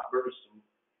that and it's not burdensome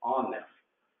on them.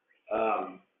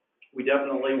 We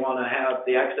definitely want to have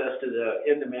the access to the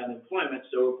in-demand employment,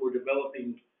 so if we're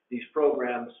developing these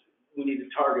programs, we need to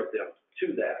target them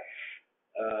to that.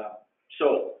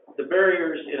 So the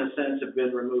barriers, in a sense, have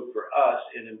been removed for us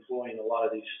in employing a lot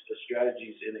of these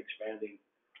strategies in expanding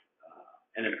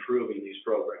and improving these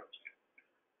programs.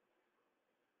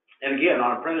 And again,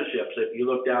 on apprenticeships, if you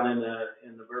look down in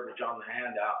the verbiage on the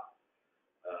handout,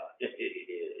 it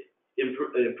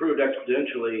improved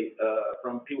exponentially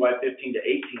from PY 15 to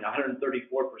 18, 134% to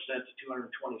 226%.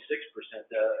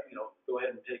 Go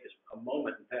ahead and take a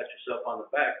moment and pat yourself on the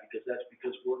back because that's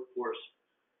because workforce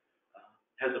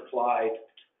has applied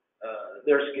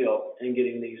their skill in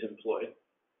getting these employed.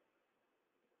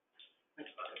 Next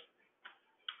slide.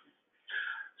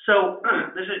 So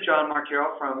this is John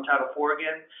Martero from Title IV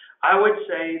again. I would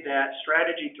say that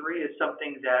strategy 3 is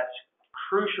something that's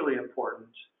crucially important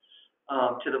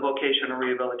to the vocational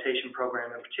rehabilitation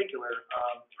program in particular.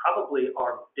 Probably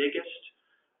our biggest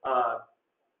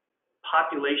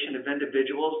population of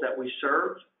individuals that we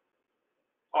serve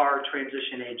are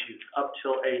transition age youth up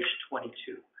till age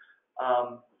 22.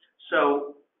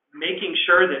 So making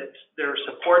sure that there are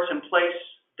supports in place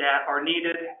that are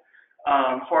needed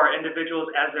for our individuals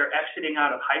as they're exiting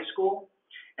out of high school,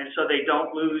 and so they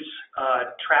don't lose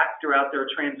track throughout their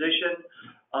transition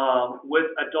with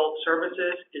adult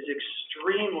services is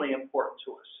extremely important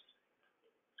to us.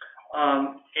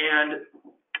 And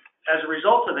as a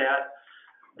result of that,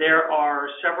 there are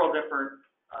several different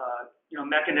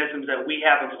mechanisms that we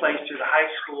have in place through the high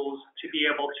schools to be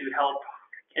able to help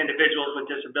individuals with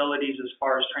disabilities as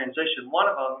far as transition. One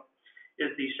of them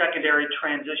is the Secondary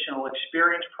Transitional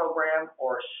Experience Program,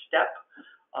 or STEP,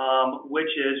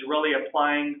 which is really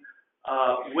applying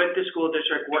with the school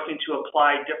district, working to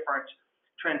apply different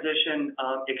transition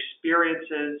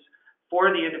experiences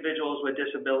for the individuals with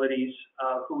disabilities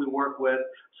who we work with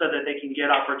so that they can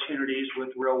get opportunities with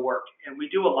real work. And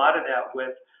we do a lot of that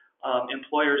with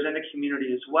employers in the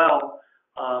community as well.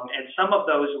 And some of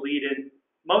those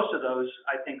most of those,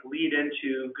 I think, lead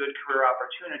into good career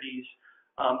opportunities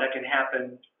that can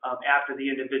happen after the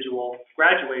individual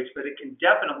graduates, but it can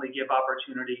definitely give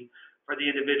opportunity for the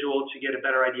individual to get a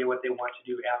better idea what they want to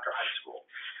do after high school.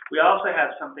 We also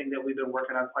have something that we've been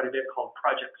working on quite a bit called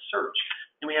Project Search,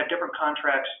 and we have different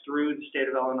contracts through the state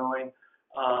of Illinois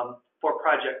for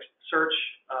Project Search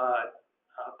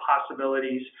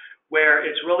possibilities, where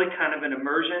it's really kind of an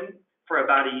immersion for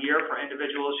about a year for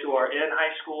individuals who are in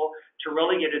high school to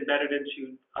really get embedded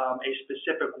into a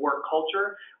specific work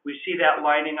culture. We see that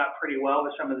lining up pretty well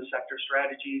with some of the sector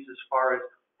strategies as far as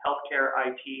healthcare,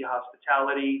 IT,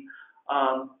 hospitality,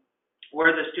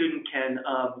 where the student can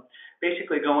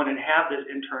basically go in and have this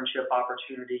internship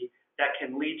opportunity that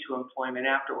can lead to employment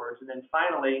afterwards. And then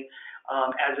finally,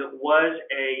 as it was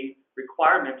a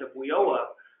requirement of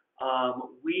WIOA,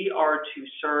 we are to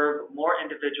serve more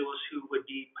individuals who would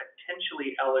be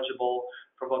potentially eligible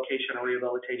for vocational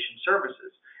rehabilitation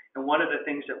services. And one of the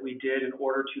things that we did in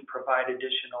order to provide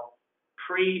additional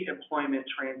pre-employment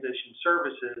transition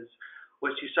services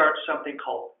was to start something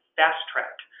called Fast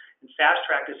Track. And Fast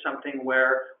Track is something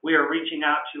where we are reaching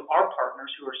out to our partners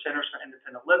who are Centers for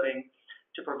Independent Living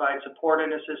to provide support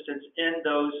and assistance in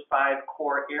those 5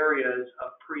 core areas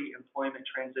of pre-employment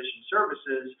transition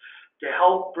services to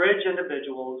help bridge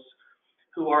individuals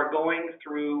who are going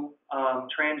through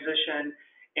transition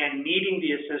and needing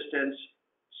the assistance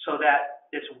so that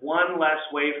it's one less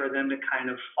way for them to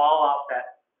kind of fall off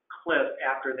that cliff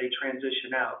after they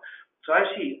transition out. So I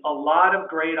see a lot of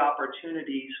great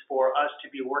opportunities for us to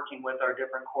be working with our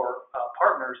different core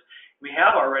partners. We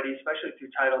have already, especially through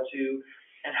Title II,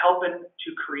 and helping to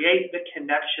create the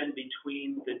connection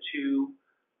between the two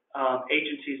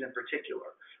agencies in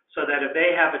particular, so that if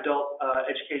they have adult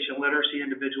education literacy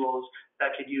individuals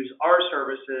that could use our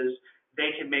services,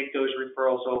 they can make those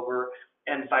referrals over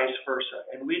and vice versa.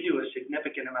 And we do a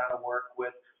significant amount of work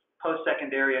with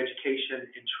post-secondary education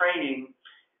and training,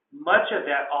 much of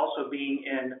that also being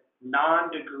in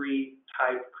non-degree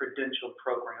type credential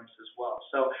programs as well.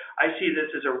 So I see this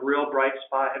as a real bright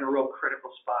spot and a real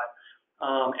critical spot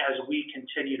as we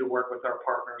continue to work with our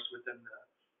partners within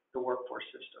the workforce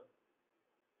system.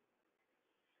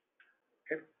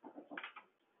 Okay.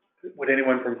 Would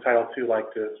anyone from Title II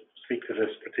like to speak to this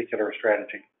particular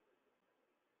strategy?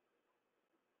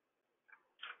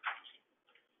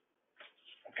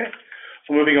 Okay,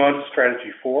 so moving on to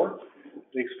strategy 4,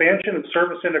 the expansion of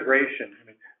service integration. I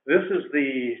mean, this is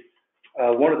the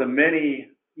one of the many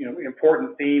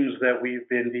important themes that we've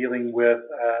been dealing with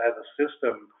as a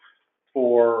system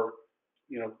for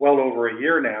well over a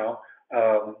year now,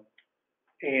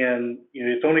 and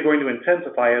it's only going to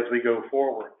intensify as we go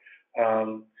forward.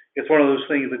 It's one of those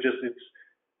things that just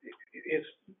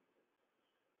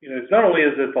it's not only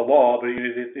is it the law, but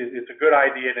it's a good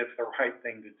idea and it's the right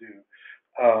thing to do.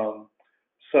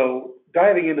 So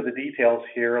diving into the details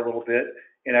here a little bit,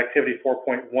 in activity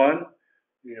 4.1,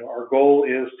 our goal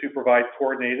is to provide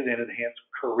coordinated and enhanced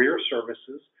career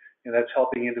services, and that's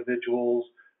helping individuals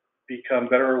become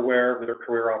better aware of their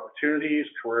career opportunities,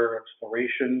 career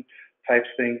exploration types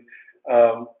thing,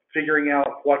 figuring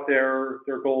out what their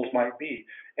goals might be.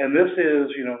 And this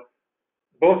is,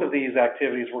 both of these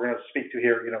activities we're going to speak to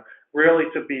here, really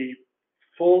to be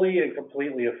fully and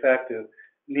completely effective,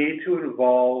 need to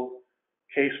involve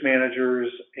case managers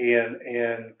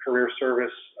and career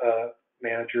service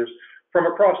managers from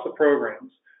across the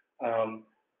programs.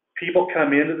 People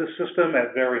come into the system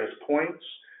at various points,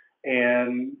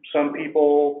 and some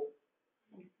people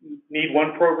need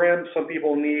one program, some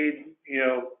people need,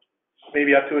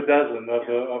 maybe up to a dozen of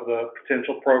the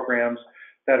potential programs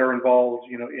that are involved,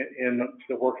 in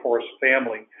the workforce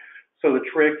family. So the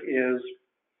trick is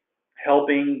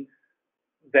helping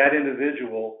that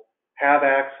individual have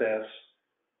access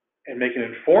and make an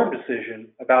informed decision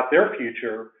about their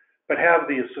future, but have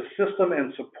the system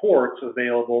and supports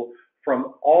available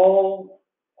from all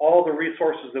the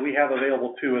resources that we have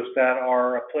available to us that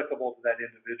are applicable to that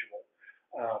individual,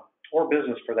 or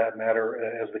business for that matter,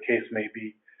 as the case may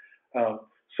be.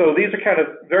 So these are kind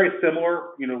of very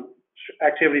similar.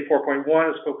 Activity 4.1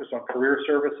 is focused on career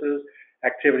services.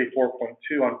 Activity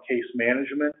 4.2 on case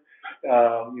management,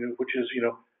 which is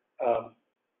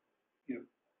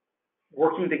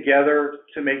working together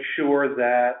to make sure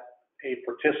that a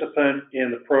participant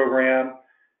in the program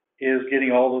is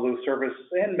getting all of those services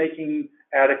and making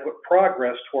adequate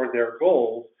progress toward their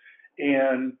goals,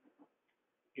 and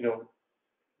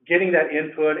getting that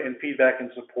input and feedback and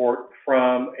support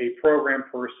from a program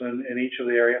person in each of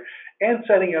the area, and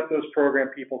setting up those program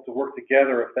people to work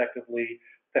together effectively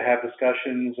to have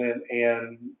discussions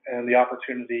and the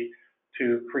opportunity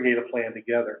to create a plan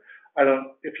together.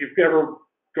 If you've ever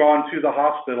gone to the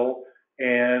hospital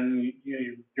and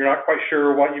you're not quite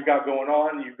sure what you've got going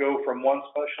on, you go from one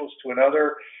specialist to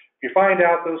another, you find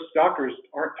out those doctors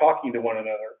aren't talking to one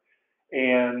another.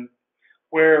 And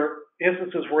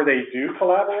instances where they do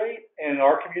collaborate and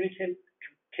are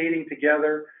communicating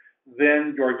together,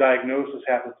 then your diagnosis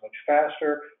happens much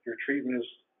faster, your treatment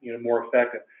is more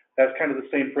effective. That's kind of the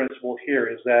same principle here,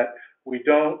 is that we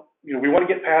want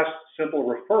to get past simple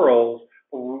referrals,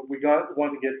 but we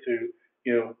want to get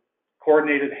to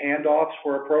coordinated handoffs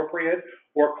where appropriate,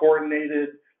 or coordinated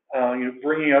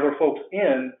bringing other folks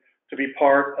in to be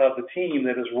part of the team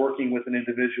that is working with an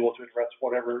individual to address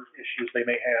whatever issues they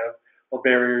may have or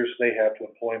barriers they have to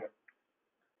employment.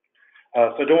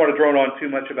 So I don't want to drone on too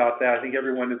much about that. I think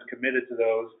everyone is committed to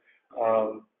those,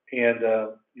 and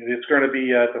it's going to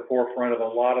be at the forefront of a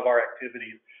lot of our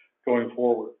activities going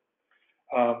forward.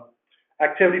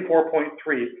 Activity 4.3,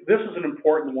 this is an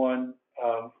important one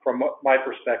from my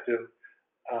perspective,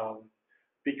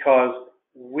 because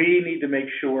we need to make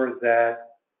sure that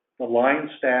the line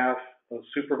staff, the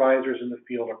supervisors in the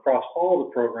field across all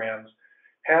the programs,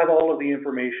 have all of the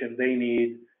information they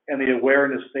need and the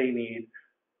awareness they need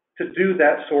to do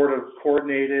that sort of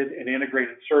coordinated and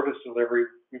integrated service delivery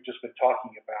we've just been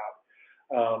talking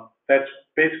about. That's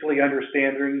basically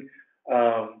understanding,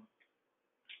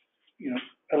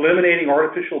 eliminating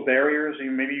artificial barriers.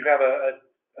 Maybe you have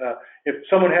if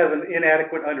someone has an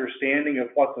inadequate understanding of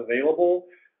what's available,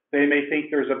 they may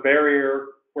think there's a barrier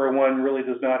where one really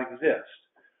does not exist.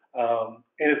 And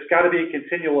it's got to be a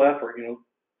continual effort.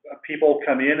 People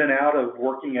come in and out of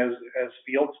working as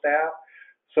field staff.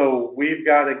 So we've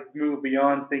got to move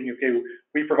beyond thinking, okay,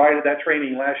 we provided that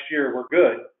training last year, we're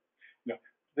good.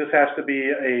 This has to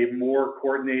be a more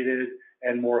coordinated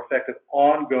and more effective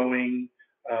ongoing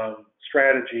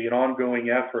strategy and ongoing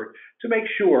effort to make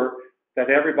sure that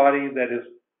everybody that is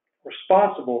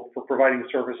responsible for providing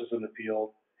services in the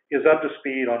field is up to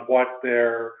speed on what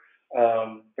their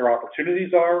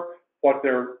opportunities are, what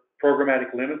their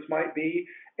programmatic limits might be,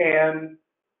 and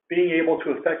being able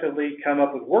to effectively come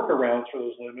up with workarounds for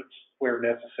those limits where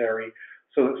necessary,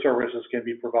 so that services can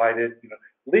be provided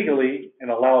legally and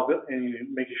allowable, and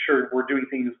making sure we're doing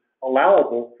things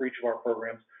allowable for each of our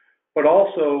programs, but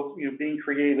also being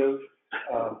creative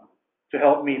to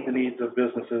help meet the needs of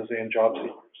businesses and job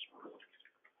seekers.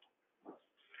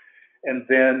 And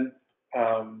then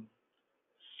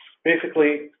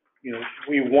basically,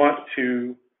 we want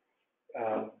to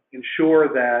ensure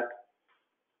that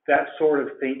that sort of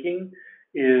thinking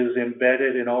is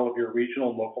embedded in all of your regional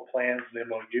and local plans and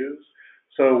MOUs.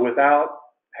 So without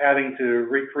having to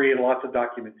recreate lots of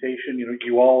documentation,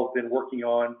 you all have been working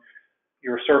on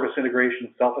your service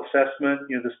integration self-assessment,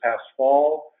 this past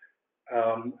fall.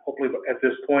 Hopefully at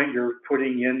this point you're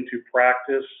putting into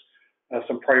practice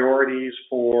some priorities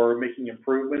for making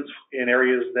improvements in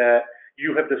areas that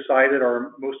you have decided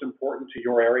are most important to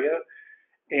your area.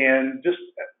 And just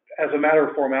as a matter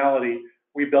of formality,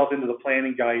 we built into the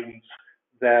planning guidance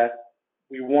that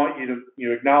we want you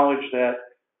to acknowledge that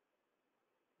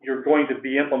you're going to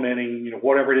be implementing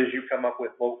whatever it is you come up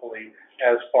with locally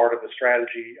as part of the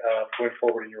strategy going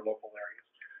forward in your local areas.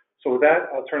 So with that,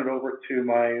 I'll turn it over to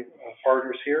my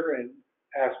partners here and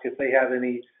ask if they have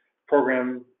any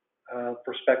program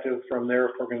perspective from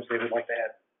their programs they would like to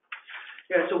add.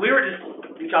 Yeah, so we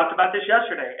talked about this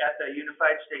yesterday at the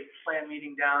Unified State Plan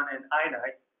meeting down in Ina.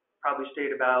 I probably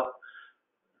stayed about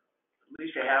at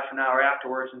least a half an hour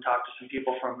afterwards and talked to some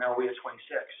people from WIOA 26.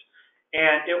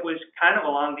 And it was kind of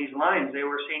along these lines. They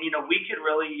were saying, we could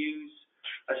really use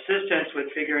assistance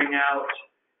with figuring out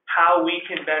how we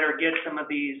can better get some of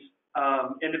these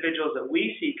individuals that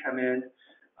we see come in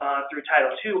through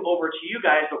Title II over to you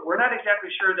guys, but we're not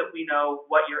exactly sure that we know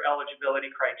what your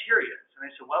eligibility criteria is. And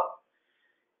I said, well,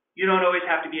 you don't always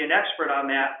have to be an expert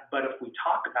on that, but if we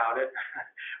talk about it,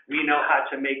 we know how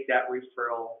to make that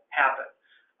referral happen.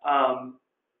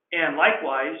 And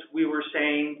likewise, we were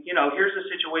saying, you know, here's a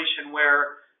situation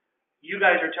where you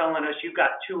guys are telling us you've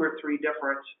got 2 or 3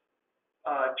 different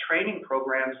training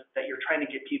programs that you're trying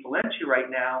to get people into right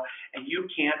now, and you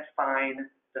can't find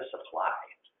the supply.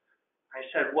 I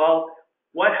said, well,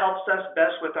 what helps us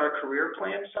best with our career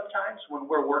plans sometimes when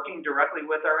we're working directly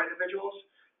with our individuals?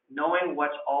 Knowing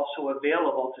what's also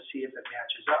available to see if it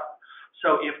matches up.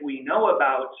 So if we know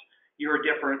about your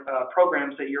different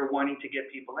programs that you're wanting to get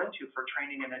people into for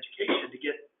training and education to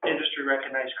get industry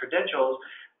recognized credentials,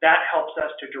 that helps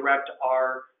us to direct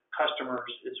our customers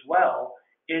as well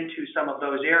into some of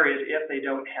those areas if they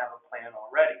don't have a plan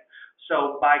already.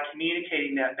 So by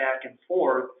communicating that back and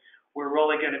forth, we're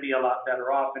really going to be a lot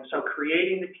better off. And so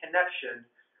creating the connection,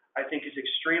 I think, is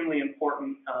extremely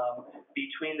important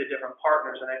between the different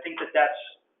partners. And I think that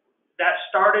that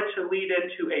started to lead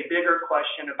into a bigger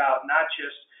question about not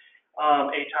just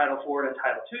a Title IV and a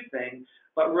Title II thing,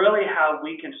 but really how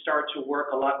we can start to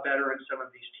work a lot better in some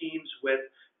of these teams with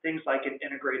things like an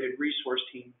integrated resource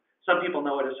team. Some people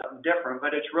know it as something different,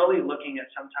 but it's really looking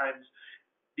at sometimes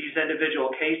these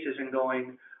individual cases and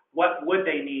going, what would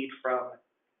they need from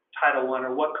Title I,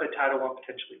 or what could Title I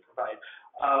potentially provide?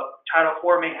 Title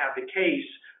IV may have the case,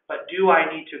 but do I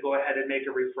need to go ahead and make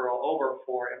a referral over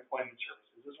for employment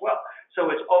services as well?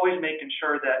 So it's always making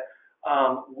sure that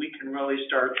we can really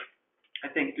start, I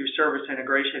think, through service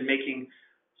integration, making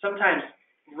sometimes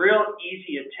real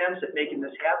easy attempts at making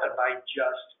this happen by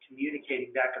just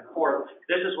communicating back and forth.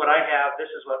 This is what I have. This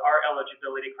is what our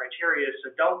eligibility criteria is.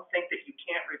 So don't think that you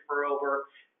can't refer over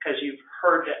because you've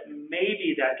heard that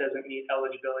maybe that doesn't meet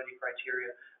eligibility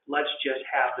criteria. Let's just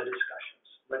have the discussions.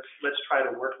 Let's try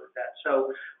to work with that.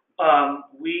 So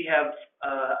we have,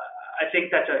 I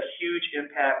think that's a huge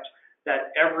impact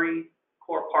that every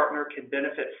core partner can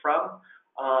benefit from.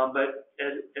 But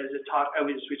as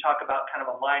we talk about kind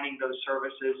of aligning those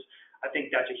services, I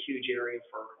think that's a huge area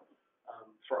for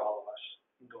all of us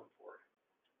going forward.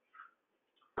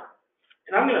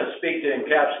 And I'm going to speak to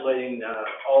encapsulating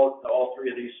all 4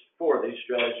 of these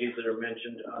strategies that are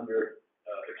mentioned under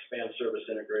expand service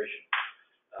integration.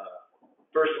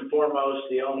 First and foremost,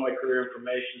 the Illinois Career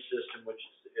Information System, which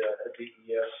is a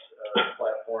DES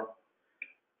platform,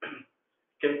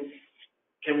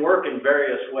 can work in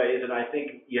various ways, and I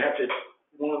think you have to.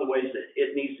 One of the ways that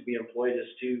it needs to be employed is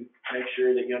to make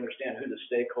sure that you understand who the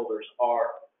stakeholders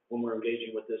are when we're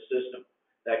engaging with this system.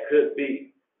 That could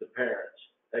be the parents,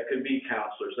 that could be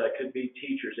counselors, that could be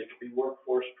teachers, it could be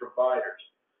workforce providers.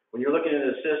 When you're looking at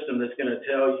a system that's going to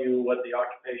tell you what the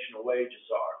occupational wages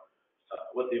are,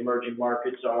 what the emerging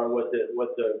markets are, what the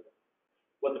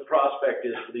prospect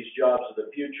is for these jobs of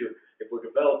the future, if we're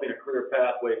developing a career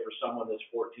pathway for someone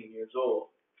that's 14 years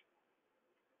old,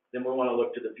 then we want to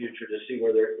look to the future to see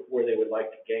where they would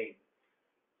like to gain.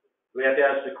 We have to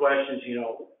ask the questions,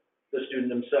 the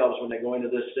student themselves, when they go into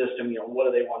this system,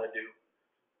 what do they want to do?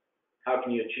 How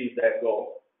can you achieve that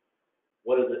goal?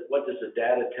 What does the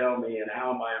data tell me, and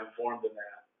how am I informed in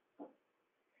that?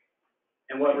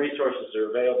 And what resources are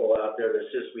available out there to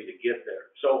assist me to get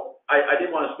there? So I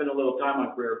did want to spend a little time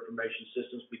on career information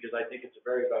systems because I think it's a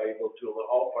very valuable tool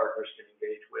that all partners can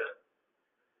engage with.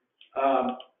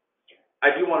 I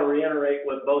do want to reiterate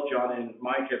what both John and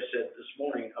Mike have said this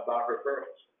morning about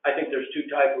referrals. I think there's 2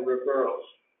 types of referrals,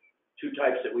 2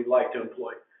 types that we'd like to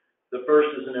employ. The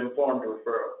first is an informed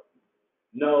referral.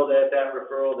 Know that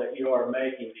referral that you are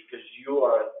making because you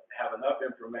have enough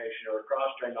information or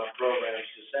cross-trained on programs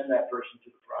to send that person to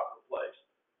the proper place.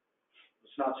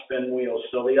 Let's not spin wheels.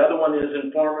 So the other one is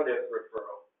informative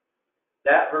referral.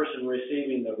 That person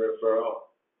receiving the referral,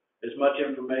 as much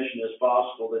information as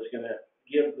possible that's going to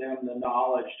give them the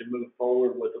knowledge to move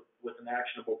forward with an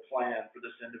actionable plan for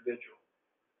this individual.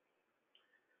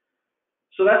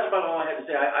 So that's about all I had to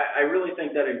say. I really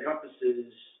think that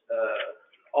encompasses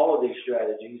all of these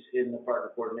strategies in the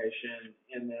partner coordination,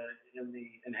 in the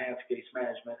enhanced case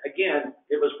management. Again,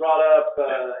 it was brought up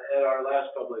at our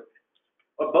last public,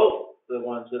 or both the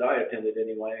ones that I attended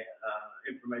anyway,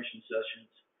 information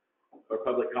sessions or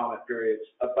public comment periods,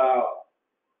 about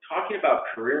talking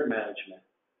about career management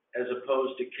as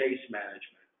opposed to case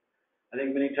management. I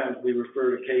think many times we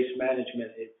refer to case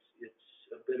management, it's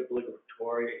a bit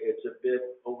obligatory, it's a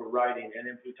bit overriding. And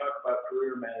if we talk about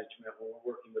career management when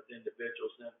we're working with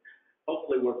individuals, then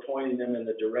hopefully we're pointing them in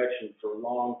the direction for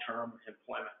long-term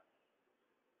employment.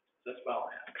 That's about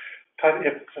all I have.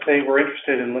 if they were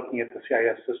interested in looking at the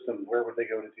CIS system, where would they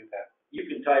go to do that? You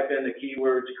can type in the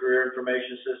keywords Career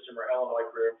Information System or Illinois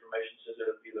Career Information System.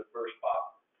 It'll be the first pop.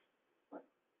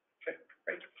 Okay,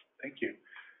 great. Thank you.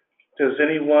 Does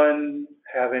anyone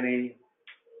have any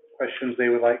questions they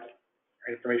would like,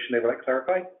 or information they would like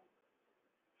clarified?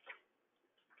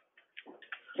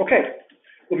 Okay,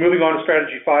 well, moving on to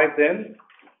strategy 5 then,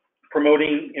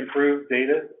 promoting improved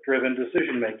data-driven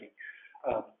decision-making.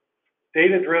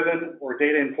 Data-driven or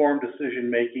data-informed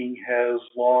decision-making has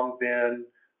long been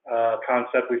a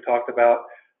concept we've talked about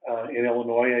in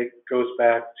Illinois. It goes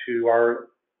back to our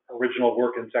original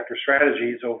work in sector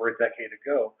strategies over a decade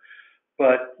ago.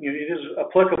 But it is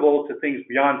applicable to things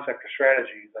beyond sector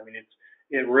strategies. I mean,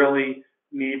 it really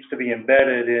needs to be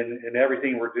embedded in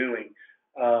everything we're doing.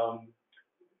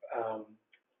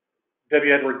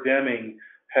 W. Edward Deming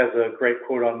has a great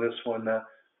quote on this one.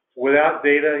 Without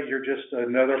data, you're just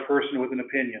another person with an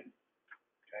opinion.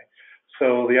 Okay?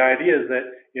 So the idea is that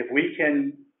if we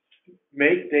can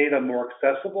make data more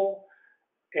accessible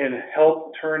and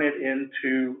help turn it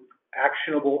into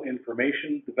actionable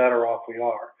information, the better off we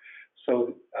are.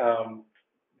 So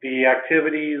the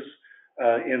activities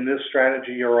in this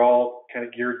strategy are all kind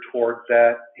of geared toward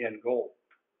that end goal.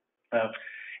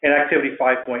 In activity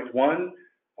 5.1,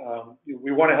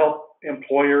 we want to help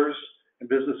employers and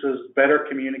businesses better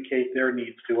communicate their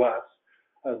needs to us.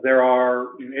 There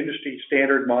are industry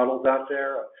standard models out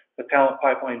there. The Talent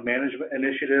Pipeline Management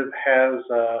Initiative has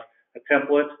a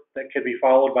template that can be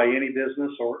followed by any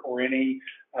business or any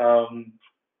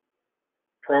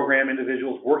program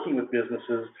individuals working with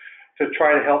businesses to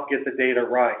try to help get the data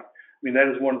right. I mean, that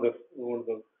is one of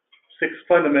the 6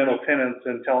 fundamental tenets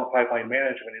in Talent Pipeline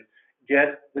Management is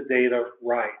get the data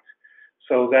right.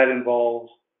 So that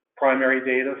involves primary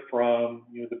data from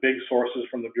the big sources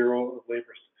from the Bureau of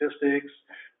Labor Statistics,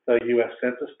 the U.S.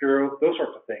 Census Bureau, those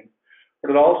sorts of things.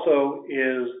 But it also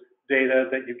is data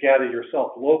that you gather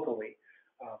yourself locally.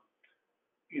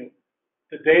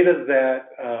 The data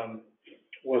that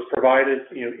was provided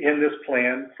in this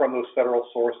plan from those federal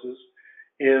sources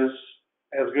is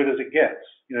as good as it gets.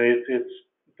 It's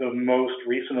the most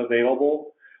recent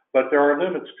available, but there are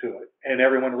limits to it, and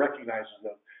everyone recognizes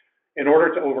them. In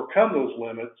order to overcome those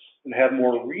limits and have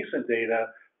more recent data,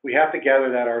 we have to gather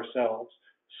that ourselves.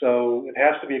 So it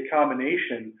has to be a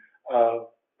combination of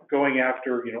going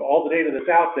after all the data that's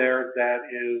out there that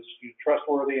is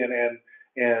trustworthy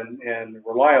and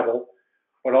reliable,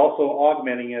 but also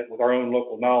augmenting it with our own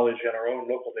local knowledge and our own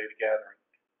local data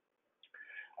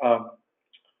gathering.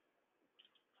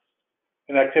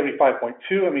 In activity 5.2,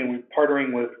 we're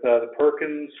partnering with the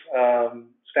Perkins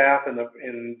staff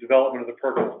in development of the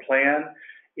Perkins plan,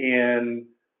 in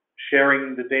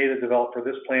sharing the data developed for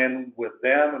this plan with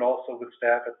them and also with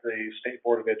staff at the State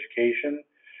Board of Education.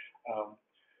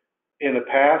 In the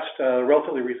past,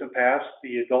 relatively recent past,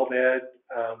 the Adult Ed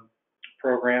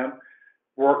program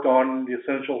worked on the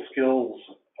essential skills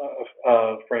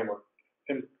framework,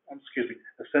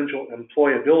 essential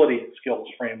employability skills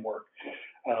framework.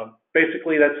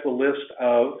 Basically, that's the list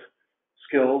of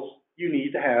skills you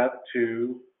need to have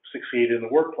to succeed in the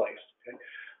workplace. Okay?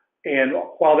 And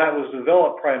while that was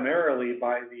developed primarily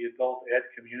by the adult ed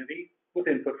community, with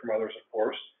input from others, of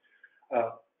course,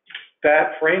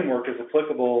 that framework is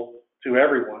applicable to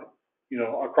everyone,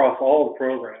 across all the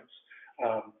programs.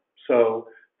 So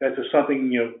that's just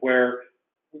something, where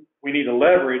we need to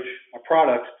leverage a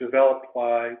product developed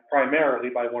primarily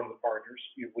by one of the partners,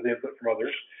 with input from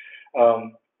others,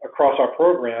 across our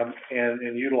program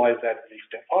and utilize that to the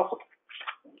extent possible.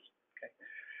 Okay.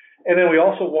 And then we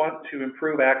also want to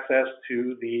improve access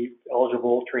to the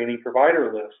eligible training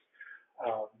provider list,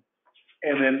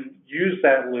 and then use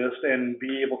that list and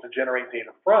be able to generate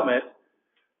data from it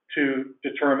to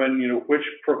determine, which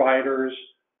providers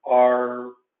are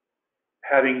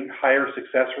having higher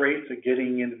success rates at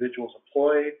getting individuals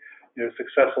employed,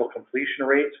 successful completion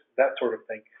rates, that sort of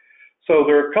thing. So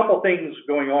there are a couple things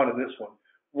going on in this one.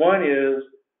 One is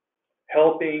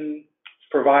helping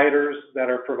providers that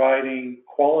are providing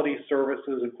quality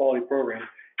services and quality programs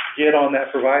get on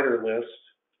that provider list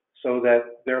so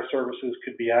that their services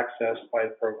could be accessed by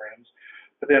the programs.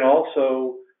 But then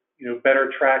also,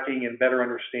 better tracking and better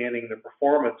understanding the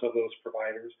performance of those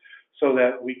providers so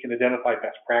that we can identify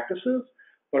best practices.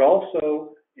 But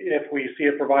also, if we see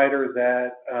a provider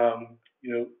that,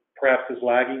 perhaps is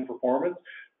lagging performance,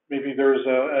 maybe there's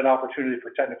an opportunity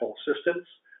for technical assistance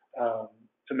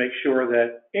to make sure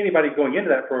that anybody going into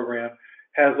that program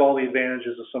has all the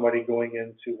advantages of somebody going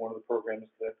into one of the programs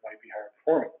that might be higher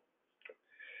performing.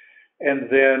 And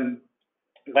then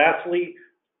lastly,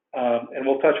 and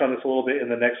we'll touch on this a little bit in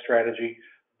the next strategy,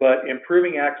 but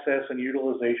improving access and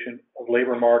utilization of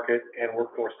labor market and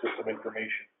workforce system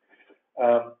information.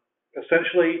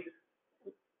 Essentially,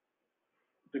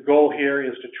 the goal here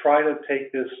is to try to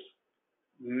take this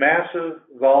massive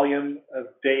volume of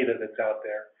data that's out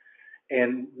there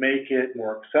and make it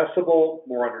more accessible,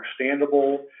 more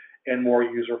understandable, and more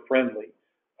user-friendly.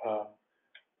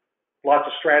 Lots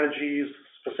of strategies,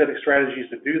 specific strategies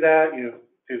to do that,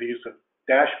 through the use of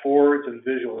dashboards and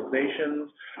visualizations,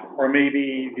 or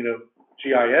maybe,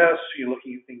 GIS,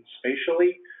 looking at things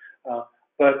spatially.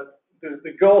 But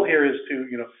the goal here is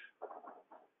to,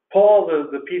 pull all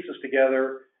the pieces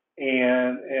together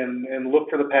and look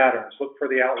for the patterns, look for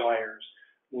the outliers,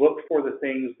 look for the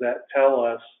things that tell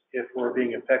us if we're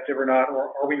being effective or not,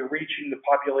 or are we reaching the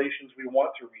populations we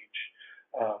want to reach.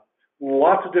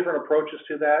 Lots of different approaches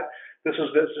to that. This is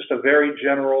just a very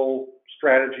general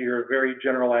strategy or a very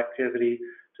general activity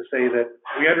to say that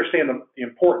we understand the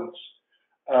importance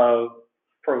of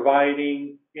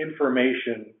providing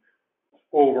information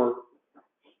over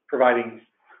providing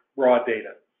raw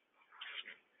data.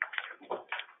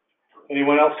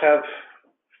 Anyone else have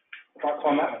thoughts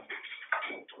on that one?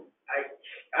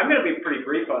 I'm going to be pretty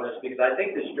brief on this because I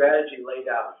think the strategy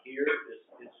laid out here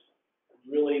is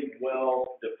really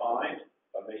well defined,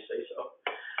 if I may say so.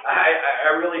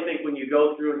 I really think when you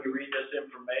go through and you read this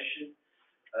information,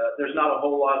 there's not a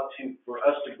whole lot for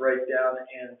us to break down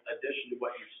in addition to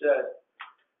what you said.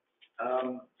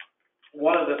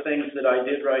 One of the things that I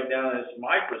did write down as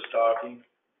Mike was talking,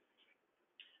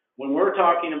 when we're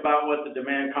talking about what the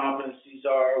demand competencies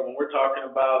are, when we're talking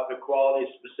about the quality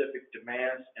of specific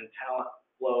demands and talent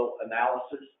flow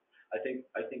analysis, I think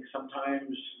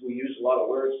sometimes we use a lot of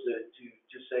words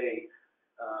to say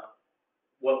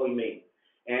what we mean.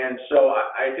 And so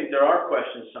I think there are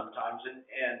questions sometimes.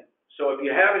 And so if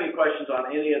you have any questions on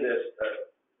any of this,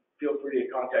 feel free to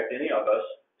contact any of us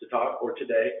to talk or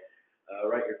today.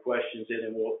 Write your questions in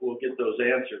and we'll get those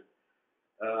answered.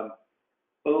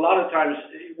 But a lot of times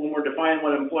when we're defining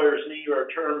what employers need or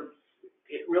a term,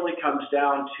 it really comes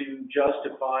down to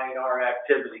justifying our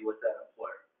activity with that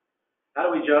employer. How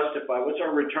do we justify? What's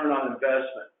our return on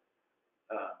investment?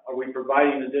 Are we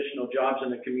providing additional jobs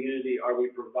in the community? Are we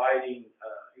providing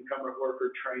incumbent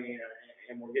worker training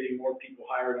and we're getting more people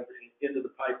hired into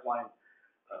the pipeline?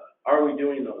 Are we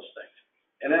doing those things?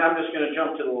 And then I'm just going to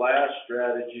jump to the last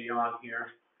strategy on here,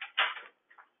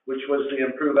 which was the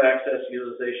improve access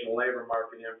utilization of labor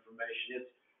market information.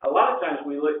 It's a lot of times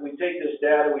we take this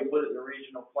data, we put it in the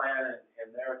regional plan, and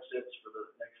there it sits for the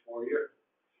next 4 years.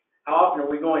 How often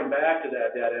are we going back to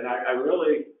that data? And I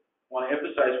really want to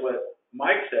emphasize what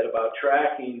Mike said about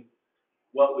tracking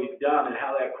what we've done and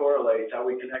how that correlates, how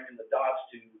we connecting the dots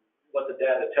to what the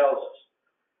data tells us.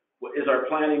 Is our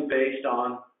planning based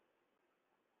on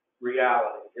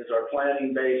reality? Is our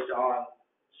planning based on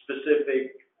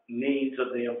specific needs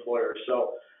of the employer?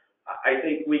 So I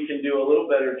think we can do a little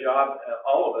better job,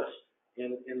 all of us,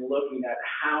 in looking at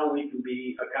how we can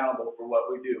be accountable for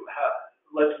what we do.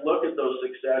 Let's look at those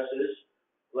successes.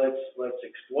 Let's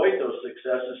exploit those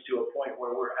successes to a point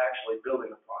where we're actually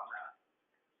building upon that.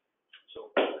 So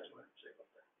that's what I have to say about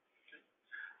that.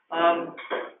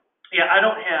 Yeah, I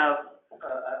don't have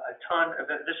a ton of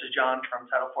it. This is John from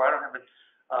Title IV. I don't have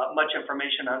much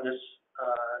information on this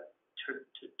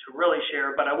to really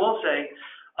share, but I will say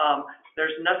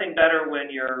there's nothing better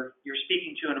when you're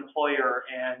speaking to an employer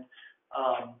and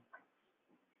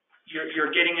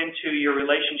you're getting into your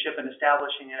relationship and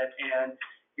establishing it, and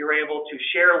you're able to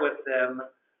share with them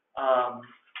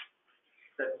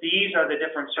that these are the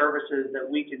different services that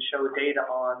we can show data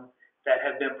on that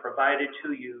have been provided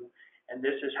to you, and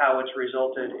this is how it's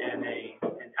resulted in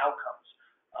outcomes.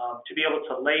 To be able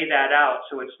to lay that out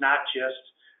so it's not just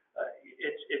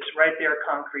it's right there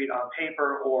concrete on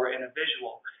paper or in a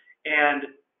visual. And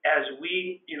as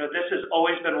this has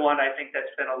always been one I think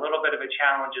that's been a little bit of a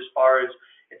challenge as far as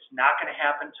it's not going to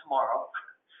happen tomorrow,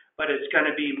 but it's going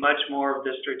to be much more of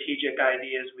the strategic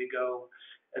idea as we go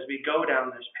down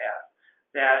this path.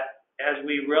 That as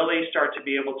we really start to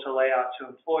be able to lay out to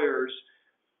employers,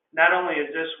 not only is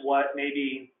this what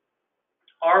maybe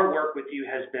our work with you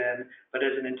has been, but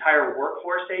as an entire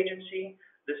workforce agency,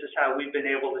 this is how we've been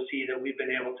able to see that we've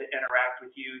been able to interact with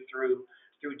you through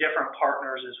different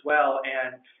partners as well.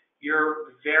 And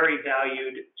you're very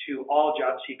valued to all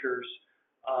job seekers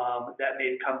that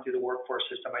may come through the workforce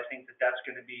system. I think that's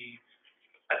going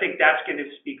to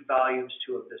speak volumes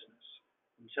to a business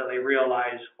until they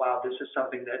realize, wow, this is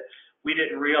something that we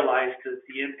didn't realize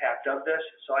the impact of this.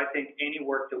 So I think any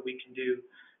work that we can do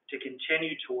to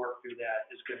continue to work through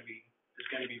that is going to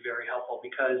be very helpful,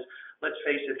 because let's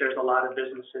face it, there's a lot of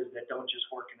businesses that don't just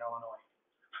work in Illinois.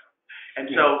 And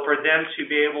so for them to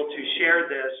be able to share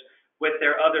this with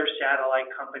their other satellite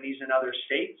companies in other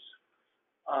states,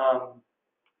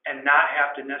 and not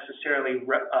have to necessarily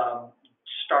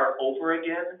start over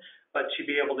again, but to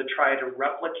be able to try to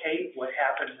replicate what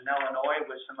happens in Illinois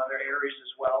with some other areas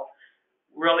as well,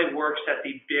 really works at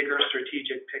the bigger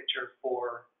strategic picture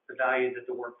for the value that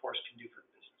the workforce can do for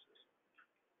the businesses.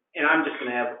 And I'm just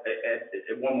going to add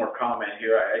one more comment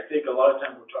here. I think a lot of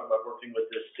times we're talking about working with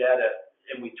this data,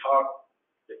 and we talk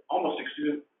almost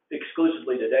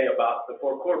exclusively today about the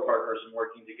 4 core partners and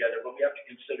working together, but we have to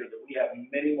consider that we have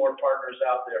many more partners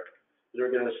out there that are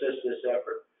going to assist this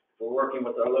effort. We're working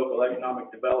with our local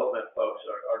economic development folks,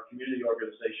 our community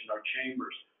organization, our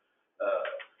chambers.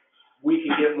 We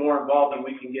can get more involved and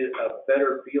we can get a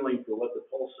better feeling for what the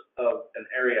pulse of an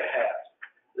area has.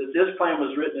 This plan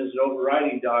was written as an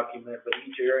overriding document, but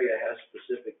each area has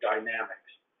specific dynamics.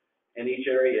 And each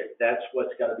area, that's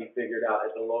what's got to be figured out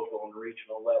at the local and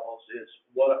regional levels, is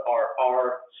what are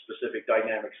our specific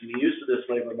dynamics. And the use of this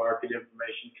labor market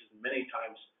information can many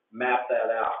times map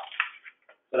that out.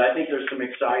 But I think there's some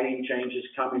exciting changes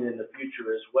coming in the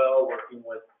future as well, working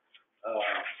with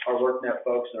our WorkNet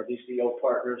folks and our DCO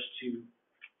partners to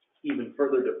even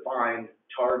further define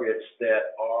targets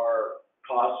that are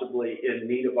possibly in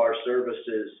need of our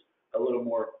services a little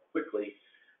more quickly.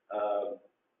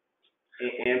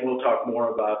 And we'll talk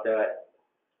more about that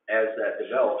as that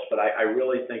develops. But I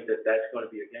really think that that's going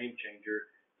to be a game changer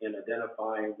in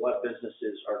identifying what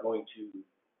businesses are going to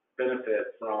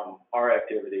benefit from our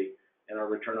activity, and our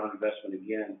return on investment,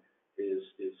 again, is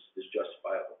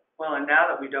justifiable. Well, and now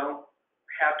that we don't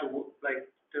have to, like,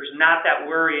 there's not that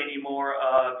worry anymore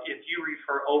of if you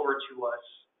refer over to us,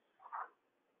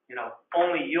 you know,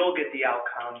 only you'll get the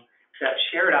outcome. That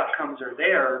shared outcomes are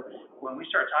there. When we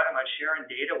start talking about sharing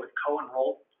data with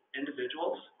co-enrolled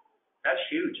individuals, that's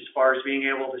huge as far as being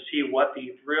able to see what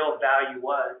the real value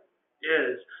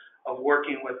is of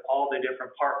working with all the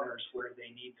different partners where they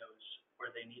need those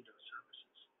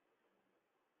services.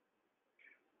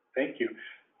 Thank you.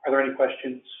 Are there any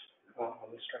questions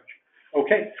on this strategy?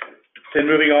 Okay, then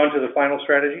moving on to the final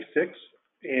strategy, 6,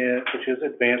 which is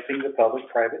advancing the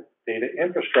public-private data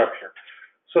infrastructure.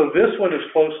 So this one is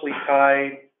closely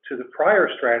tied to the prior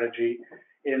strategy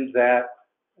in that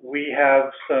we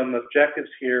have some objectives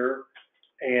here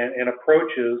and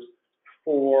approaches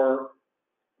for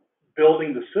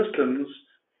building the systems,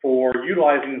 for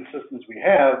utilizing the systems we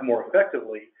have more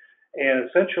effectively, and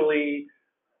essentially,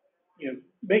 you know,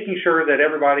 making sure that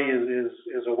everybody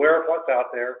is aware of what's out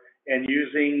there and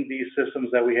using these systems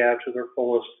that we have to their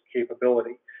fullest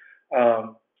capability.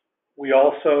 We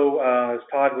also, as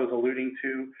Todd was alluding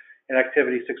to, in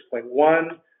activity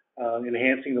 6.1,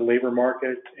 enhancing the labor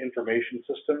market information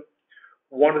system.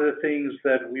 One of the things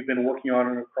that we've been working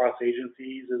on across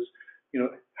agencies is, you know,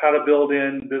 how to build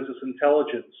in business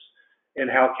intelligence and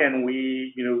how can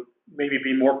we, you know, maybe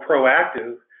be more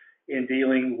proactive in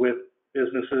dealing with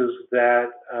businesses that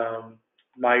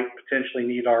might potentially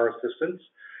need our assistance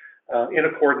in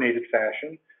a coordinated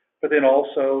fashion. But then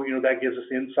also, you know, that gives us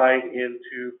insight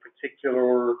into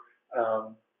particular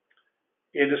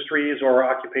industries or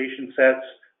occupation sets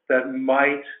that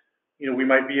might, you know, we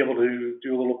might be able to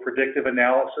do a little predictive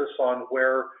analysis on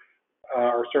where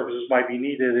our services might be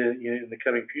needed in the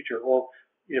coming future, or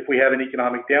if we have an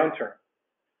economic downturn.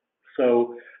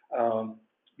 So,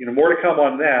 you know, more to come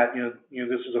on that. You know,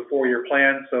 this is a 4-year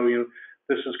plan, so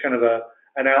this is kind of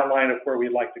an outline of where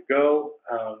we'd like to go,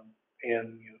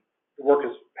 and the work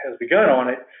has begun on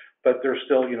it, but there's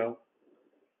still,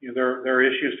 there are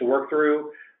issues to work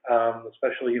through,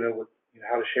 especially, with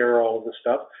how to share all of this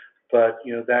stuff. But,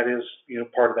 that is,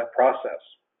 part of that process.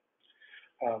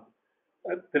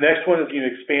 The next one is,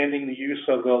 expanding the use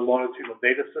of the longitudinal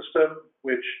data system,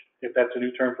 which, if that's a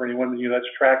new term for anyone, that's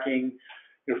tracking,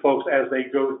 folks as they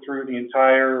go through the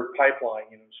entire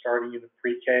pipeline, starting in the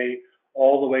pre-K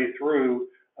all the way through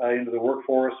into the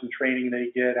workforce and training they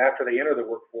get after they enter the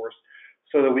workforce,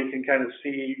 so that we can kind of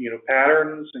see,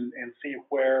 patterns and see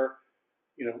where,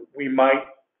 we might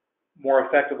more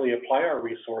effectively apply our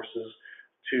resources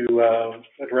to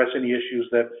address any issues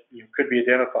that could be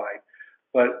identified.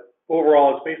 But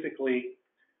overall, it's basically,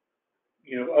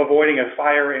 avoiding a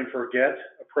fire and forget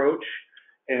approach,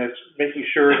 and it's making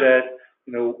sure that,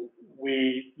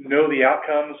 we know the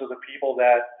outcomes of the people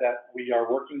that we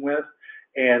are working with,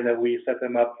 and that we set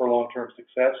them up for long-term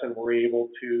success, and we're able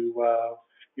to,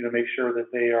 make sure that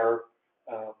they are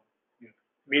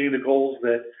meeting the goals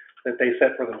that they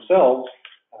set for themselves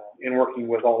in working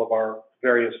with all of our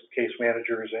various case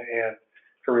managers and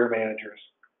career managers.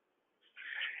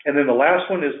 And then the last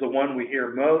one is the one we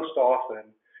hear most often,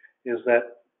 is that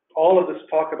all of this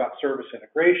talk about service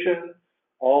integration,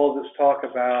 all of this talk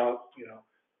about,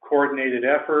 coordinated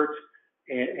effort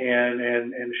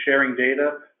and sharing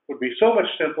data would be so much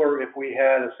simpler if we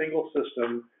had a single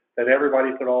system that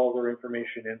everybody put all of their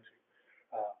information into.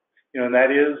 And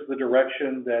that is the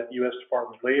direction that U.S.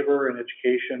 Department of Labor and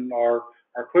Education are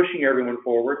pushing everyone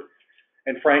forward.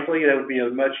 And frankly, that would be a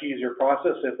much easier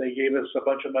process if they gave us a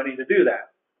bunch of money to do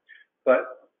that.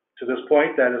 But to this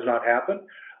point, that has not happened.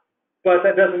 But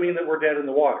that doesn't mean that we're dead in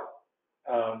the water.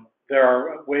 There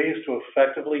are ways to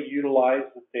effectively utilize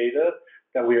the data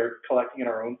that we are collecting in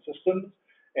our own systems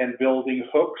and building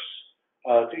hooks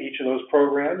to each of those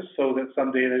programs so that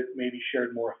some data may be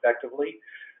shared more effectively.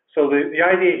 So the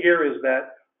idea here is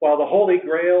that while the Holy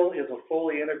Grail is a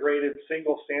fully integrated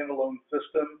single standalone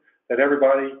system that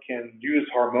everybody can use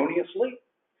harmoniously,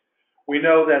 we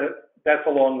know that that's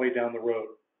a long way down the road.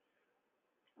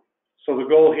 So the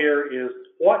goal here is,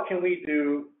 what can we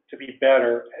do to be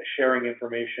better at sharing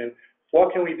information?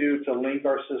 What can we do to link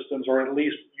our systems, or at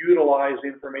least utilize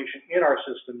information in our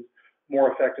systems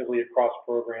more effectively across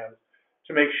programs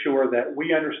to make sure that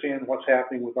we understand what's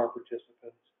happening with our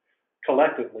participants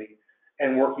collectively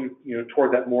and working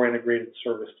toward that more integrated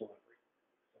service delivery.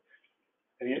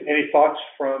 Any thoughts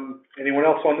from anyone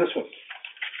else on this one?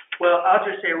 Well, I'll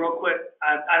just say real quick,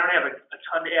 I don't have a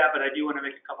ton to add, but I do want to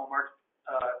make a couple more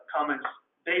comments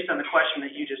based on the question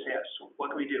that you just asked.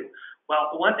 What can we do? Well,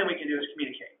 the one thing we can do is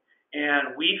communicate.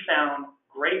 And we found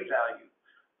great value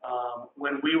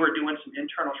when we were doing some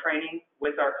internal training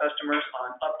with our customers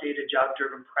on updated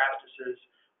job-driven practices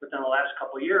within the last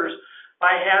couple of years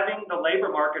by having the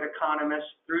labor market economists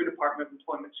through Department of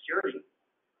Employment Security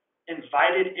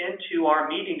invited into our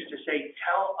meetings to say,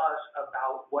 tell us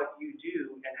about what you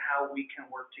do and how we can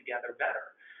work together better.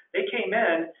 They came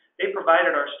in, they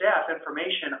provided our staff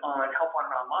information on Help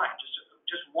Wanted Online,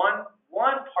 just one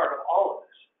part of all of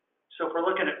this. So if we're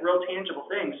looking at real tangible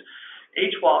things,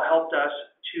 HWAL helped us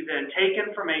to then take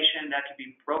information that could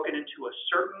be broken into a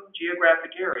certain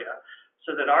geographic area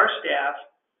so that our staff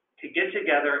could get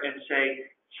together and say,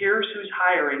 here's who's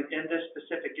hiring in this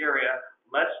specific area.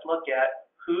 Let's look at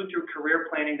who, through career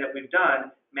planning that we've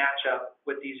done, match up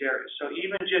with these areas. So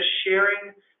even just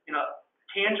sharing,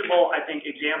 tangible, I think,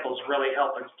 examples really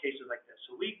help in cases like this.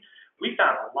 So we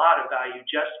found a lot of value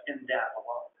just in that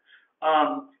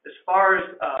alone. As far as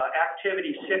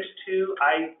activity 6.2,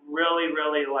 I really,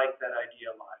 really like that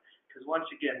idea a lot. Because once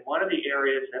again, one of the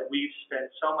areas that we've spent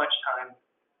so much time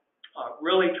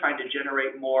really trying to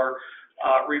generate more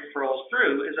referrals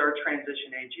through is our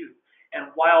transition age youth.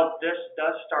 And while this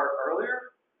does start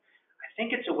earlier, I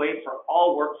think it's a way for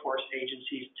all workforce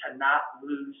agencies to not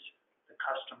lose the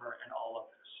customer in all of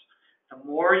this. The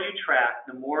more you track,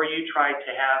 the more you try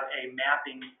to have a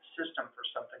mapping system for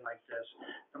something like this,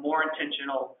 the more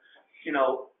intentional,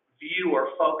 view or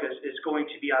focus is going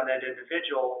to be on that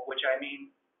individual, which I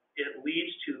mean, it leads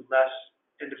to less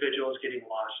individuals getting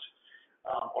lost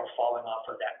or falling off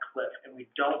of that cliff, and we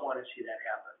don't want to see that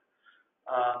happen.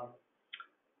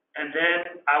 And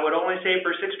then I would only say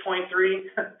for 6.3,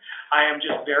 I am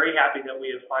just very happy that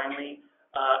we have finally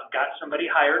got somebody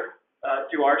hired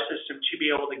through our system to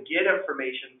be able to get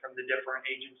information from the different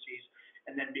agencies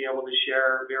and then be able to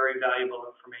share very valuable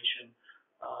information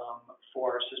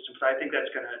for our system. So I think that's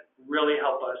going to really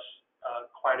help us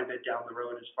quite a bit down the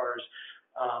road as far as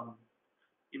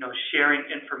sharing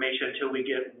information until we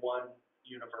get one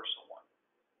universal one.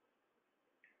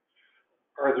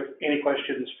 Are there any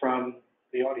questions from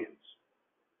the audience?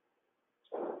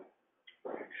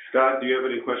 Scott, do you have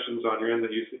any questions on your end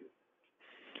that you see?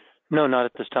 No, not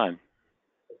at this time.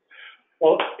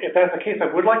 Well, if that's the case,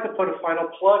 I would like to put a final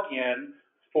plug in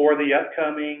for the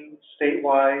upcoming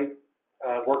statewide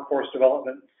Workforce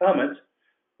Development Summit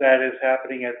that is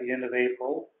happening at the end of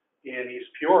April in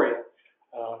East Peoria.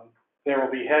 There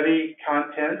will be heavy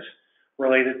content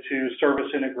related to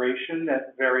service integration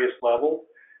at various levels,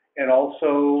 and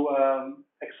also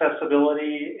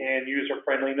accessibility and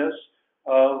user-friendliness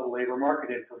of labor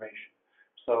market information.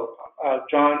 So,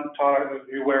 John, Todd, are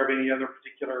you aware of any other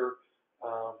particular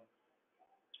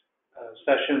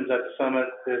sessions at the summit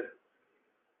that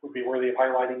would be worthy of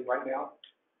highlighting right now?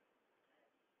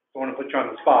 I want to put you on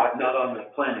the spot. Not on the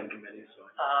planning committee, so.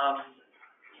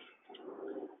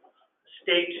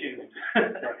 Stay tuned.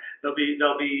 There'll be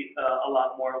a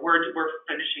lot more. We're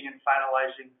finishing and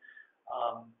finalizing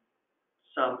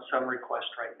some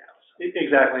requests right now. So.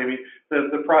 Exactly. I mean,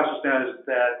 the process now is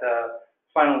that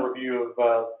final review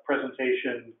of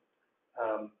presentation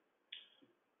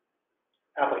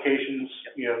application applications,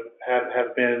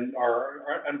 have been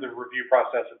are under the review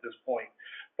process at this point.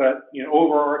 But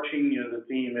overarching, the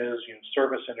theme is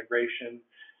service integration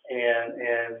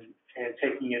and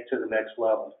taking it to the next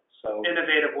level. So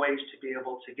innovative ways to be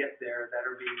able to get there that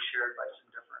are being shared by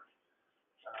some different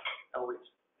LEs.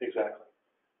 Exactly.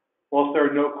 Well, if there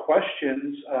are no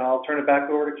questions, I'll turn it back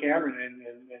over to Cameron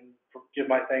and give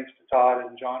my thanks to Todd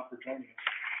and John for joining us.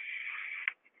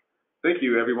 Thank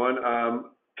you, everyone.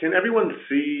 Can everyone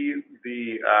see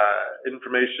the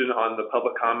information on the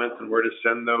public comments and where to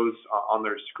send those on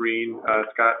their screen,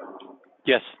 Scott?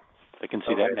 Yes, I can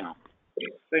see that now.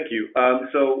 Thank you.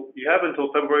 So you have until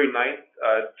February 9th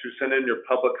to send in your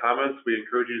public comments. We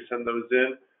encourage you to send those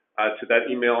in to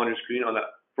that email on your screen on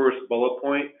that first bullet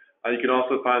point. You can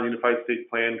also find the Unified State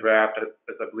Plan draft,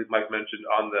 as I believe Mike mentioned,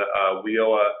 on the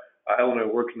WIOA Illinois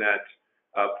WorkNet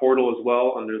portal as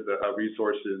well under the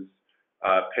resources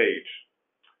page.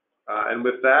 And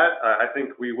with that, I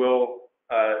think we will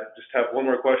just have one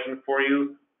more question for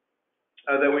you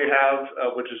that we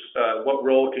have, which is what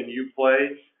role can you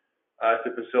play to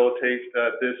facilitate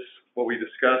what we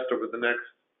discussed over the next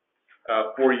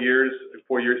 4 years,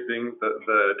 4 years being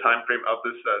the time frame of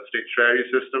this state strategy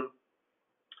system,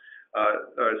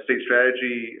 state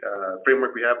strategy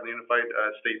framework we have in the Unified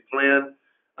State Plan.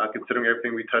 Considering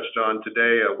everything we touched on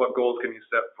today, what goals can you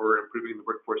set for improving the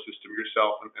workforce system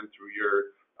yourself and through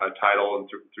your title and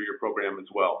through your program as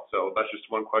well? So that's just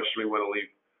one question we want to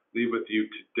leave with you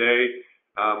today.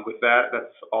 With that,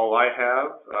 that's all I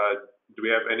have. Do we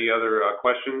have any other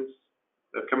questions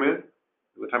that come in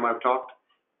the time I've talked?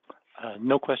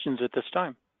 No questions at this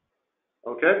time.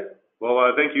 Okay.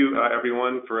 Well, thank you,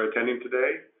 everyone, for attending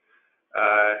today.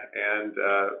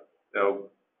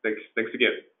 Thanks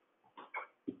again.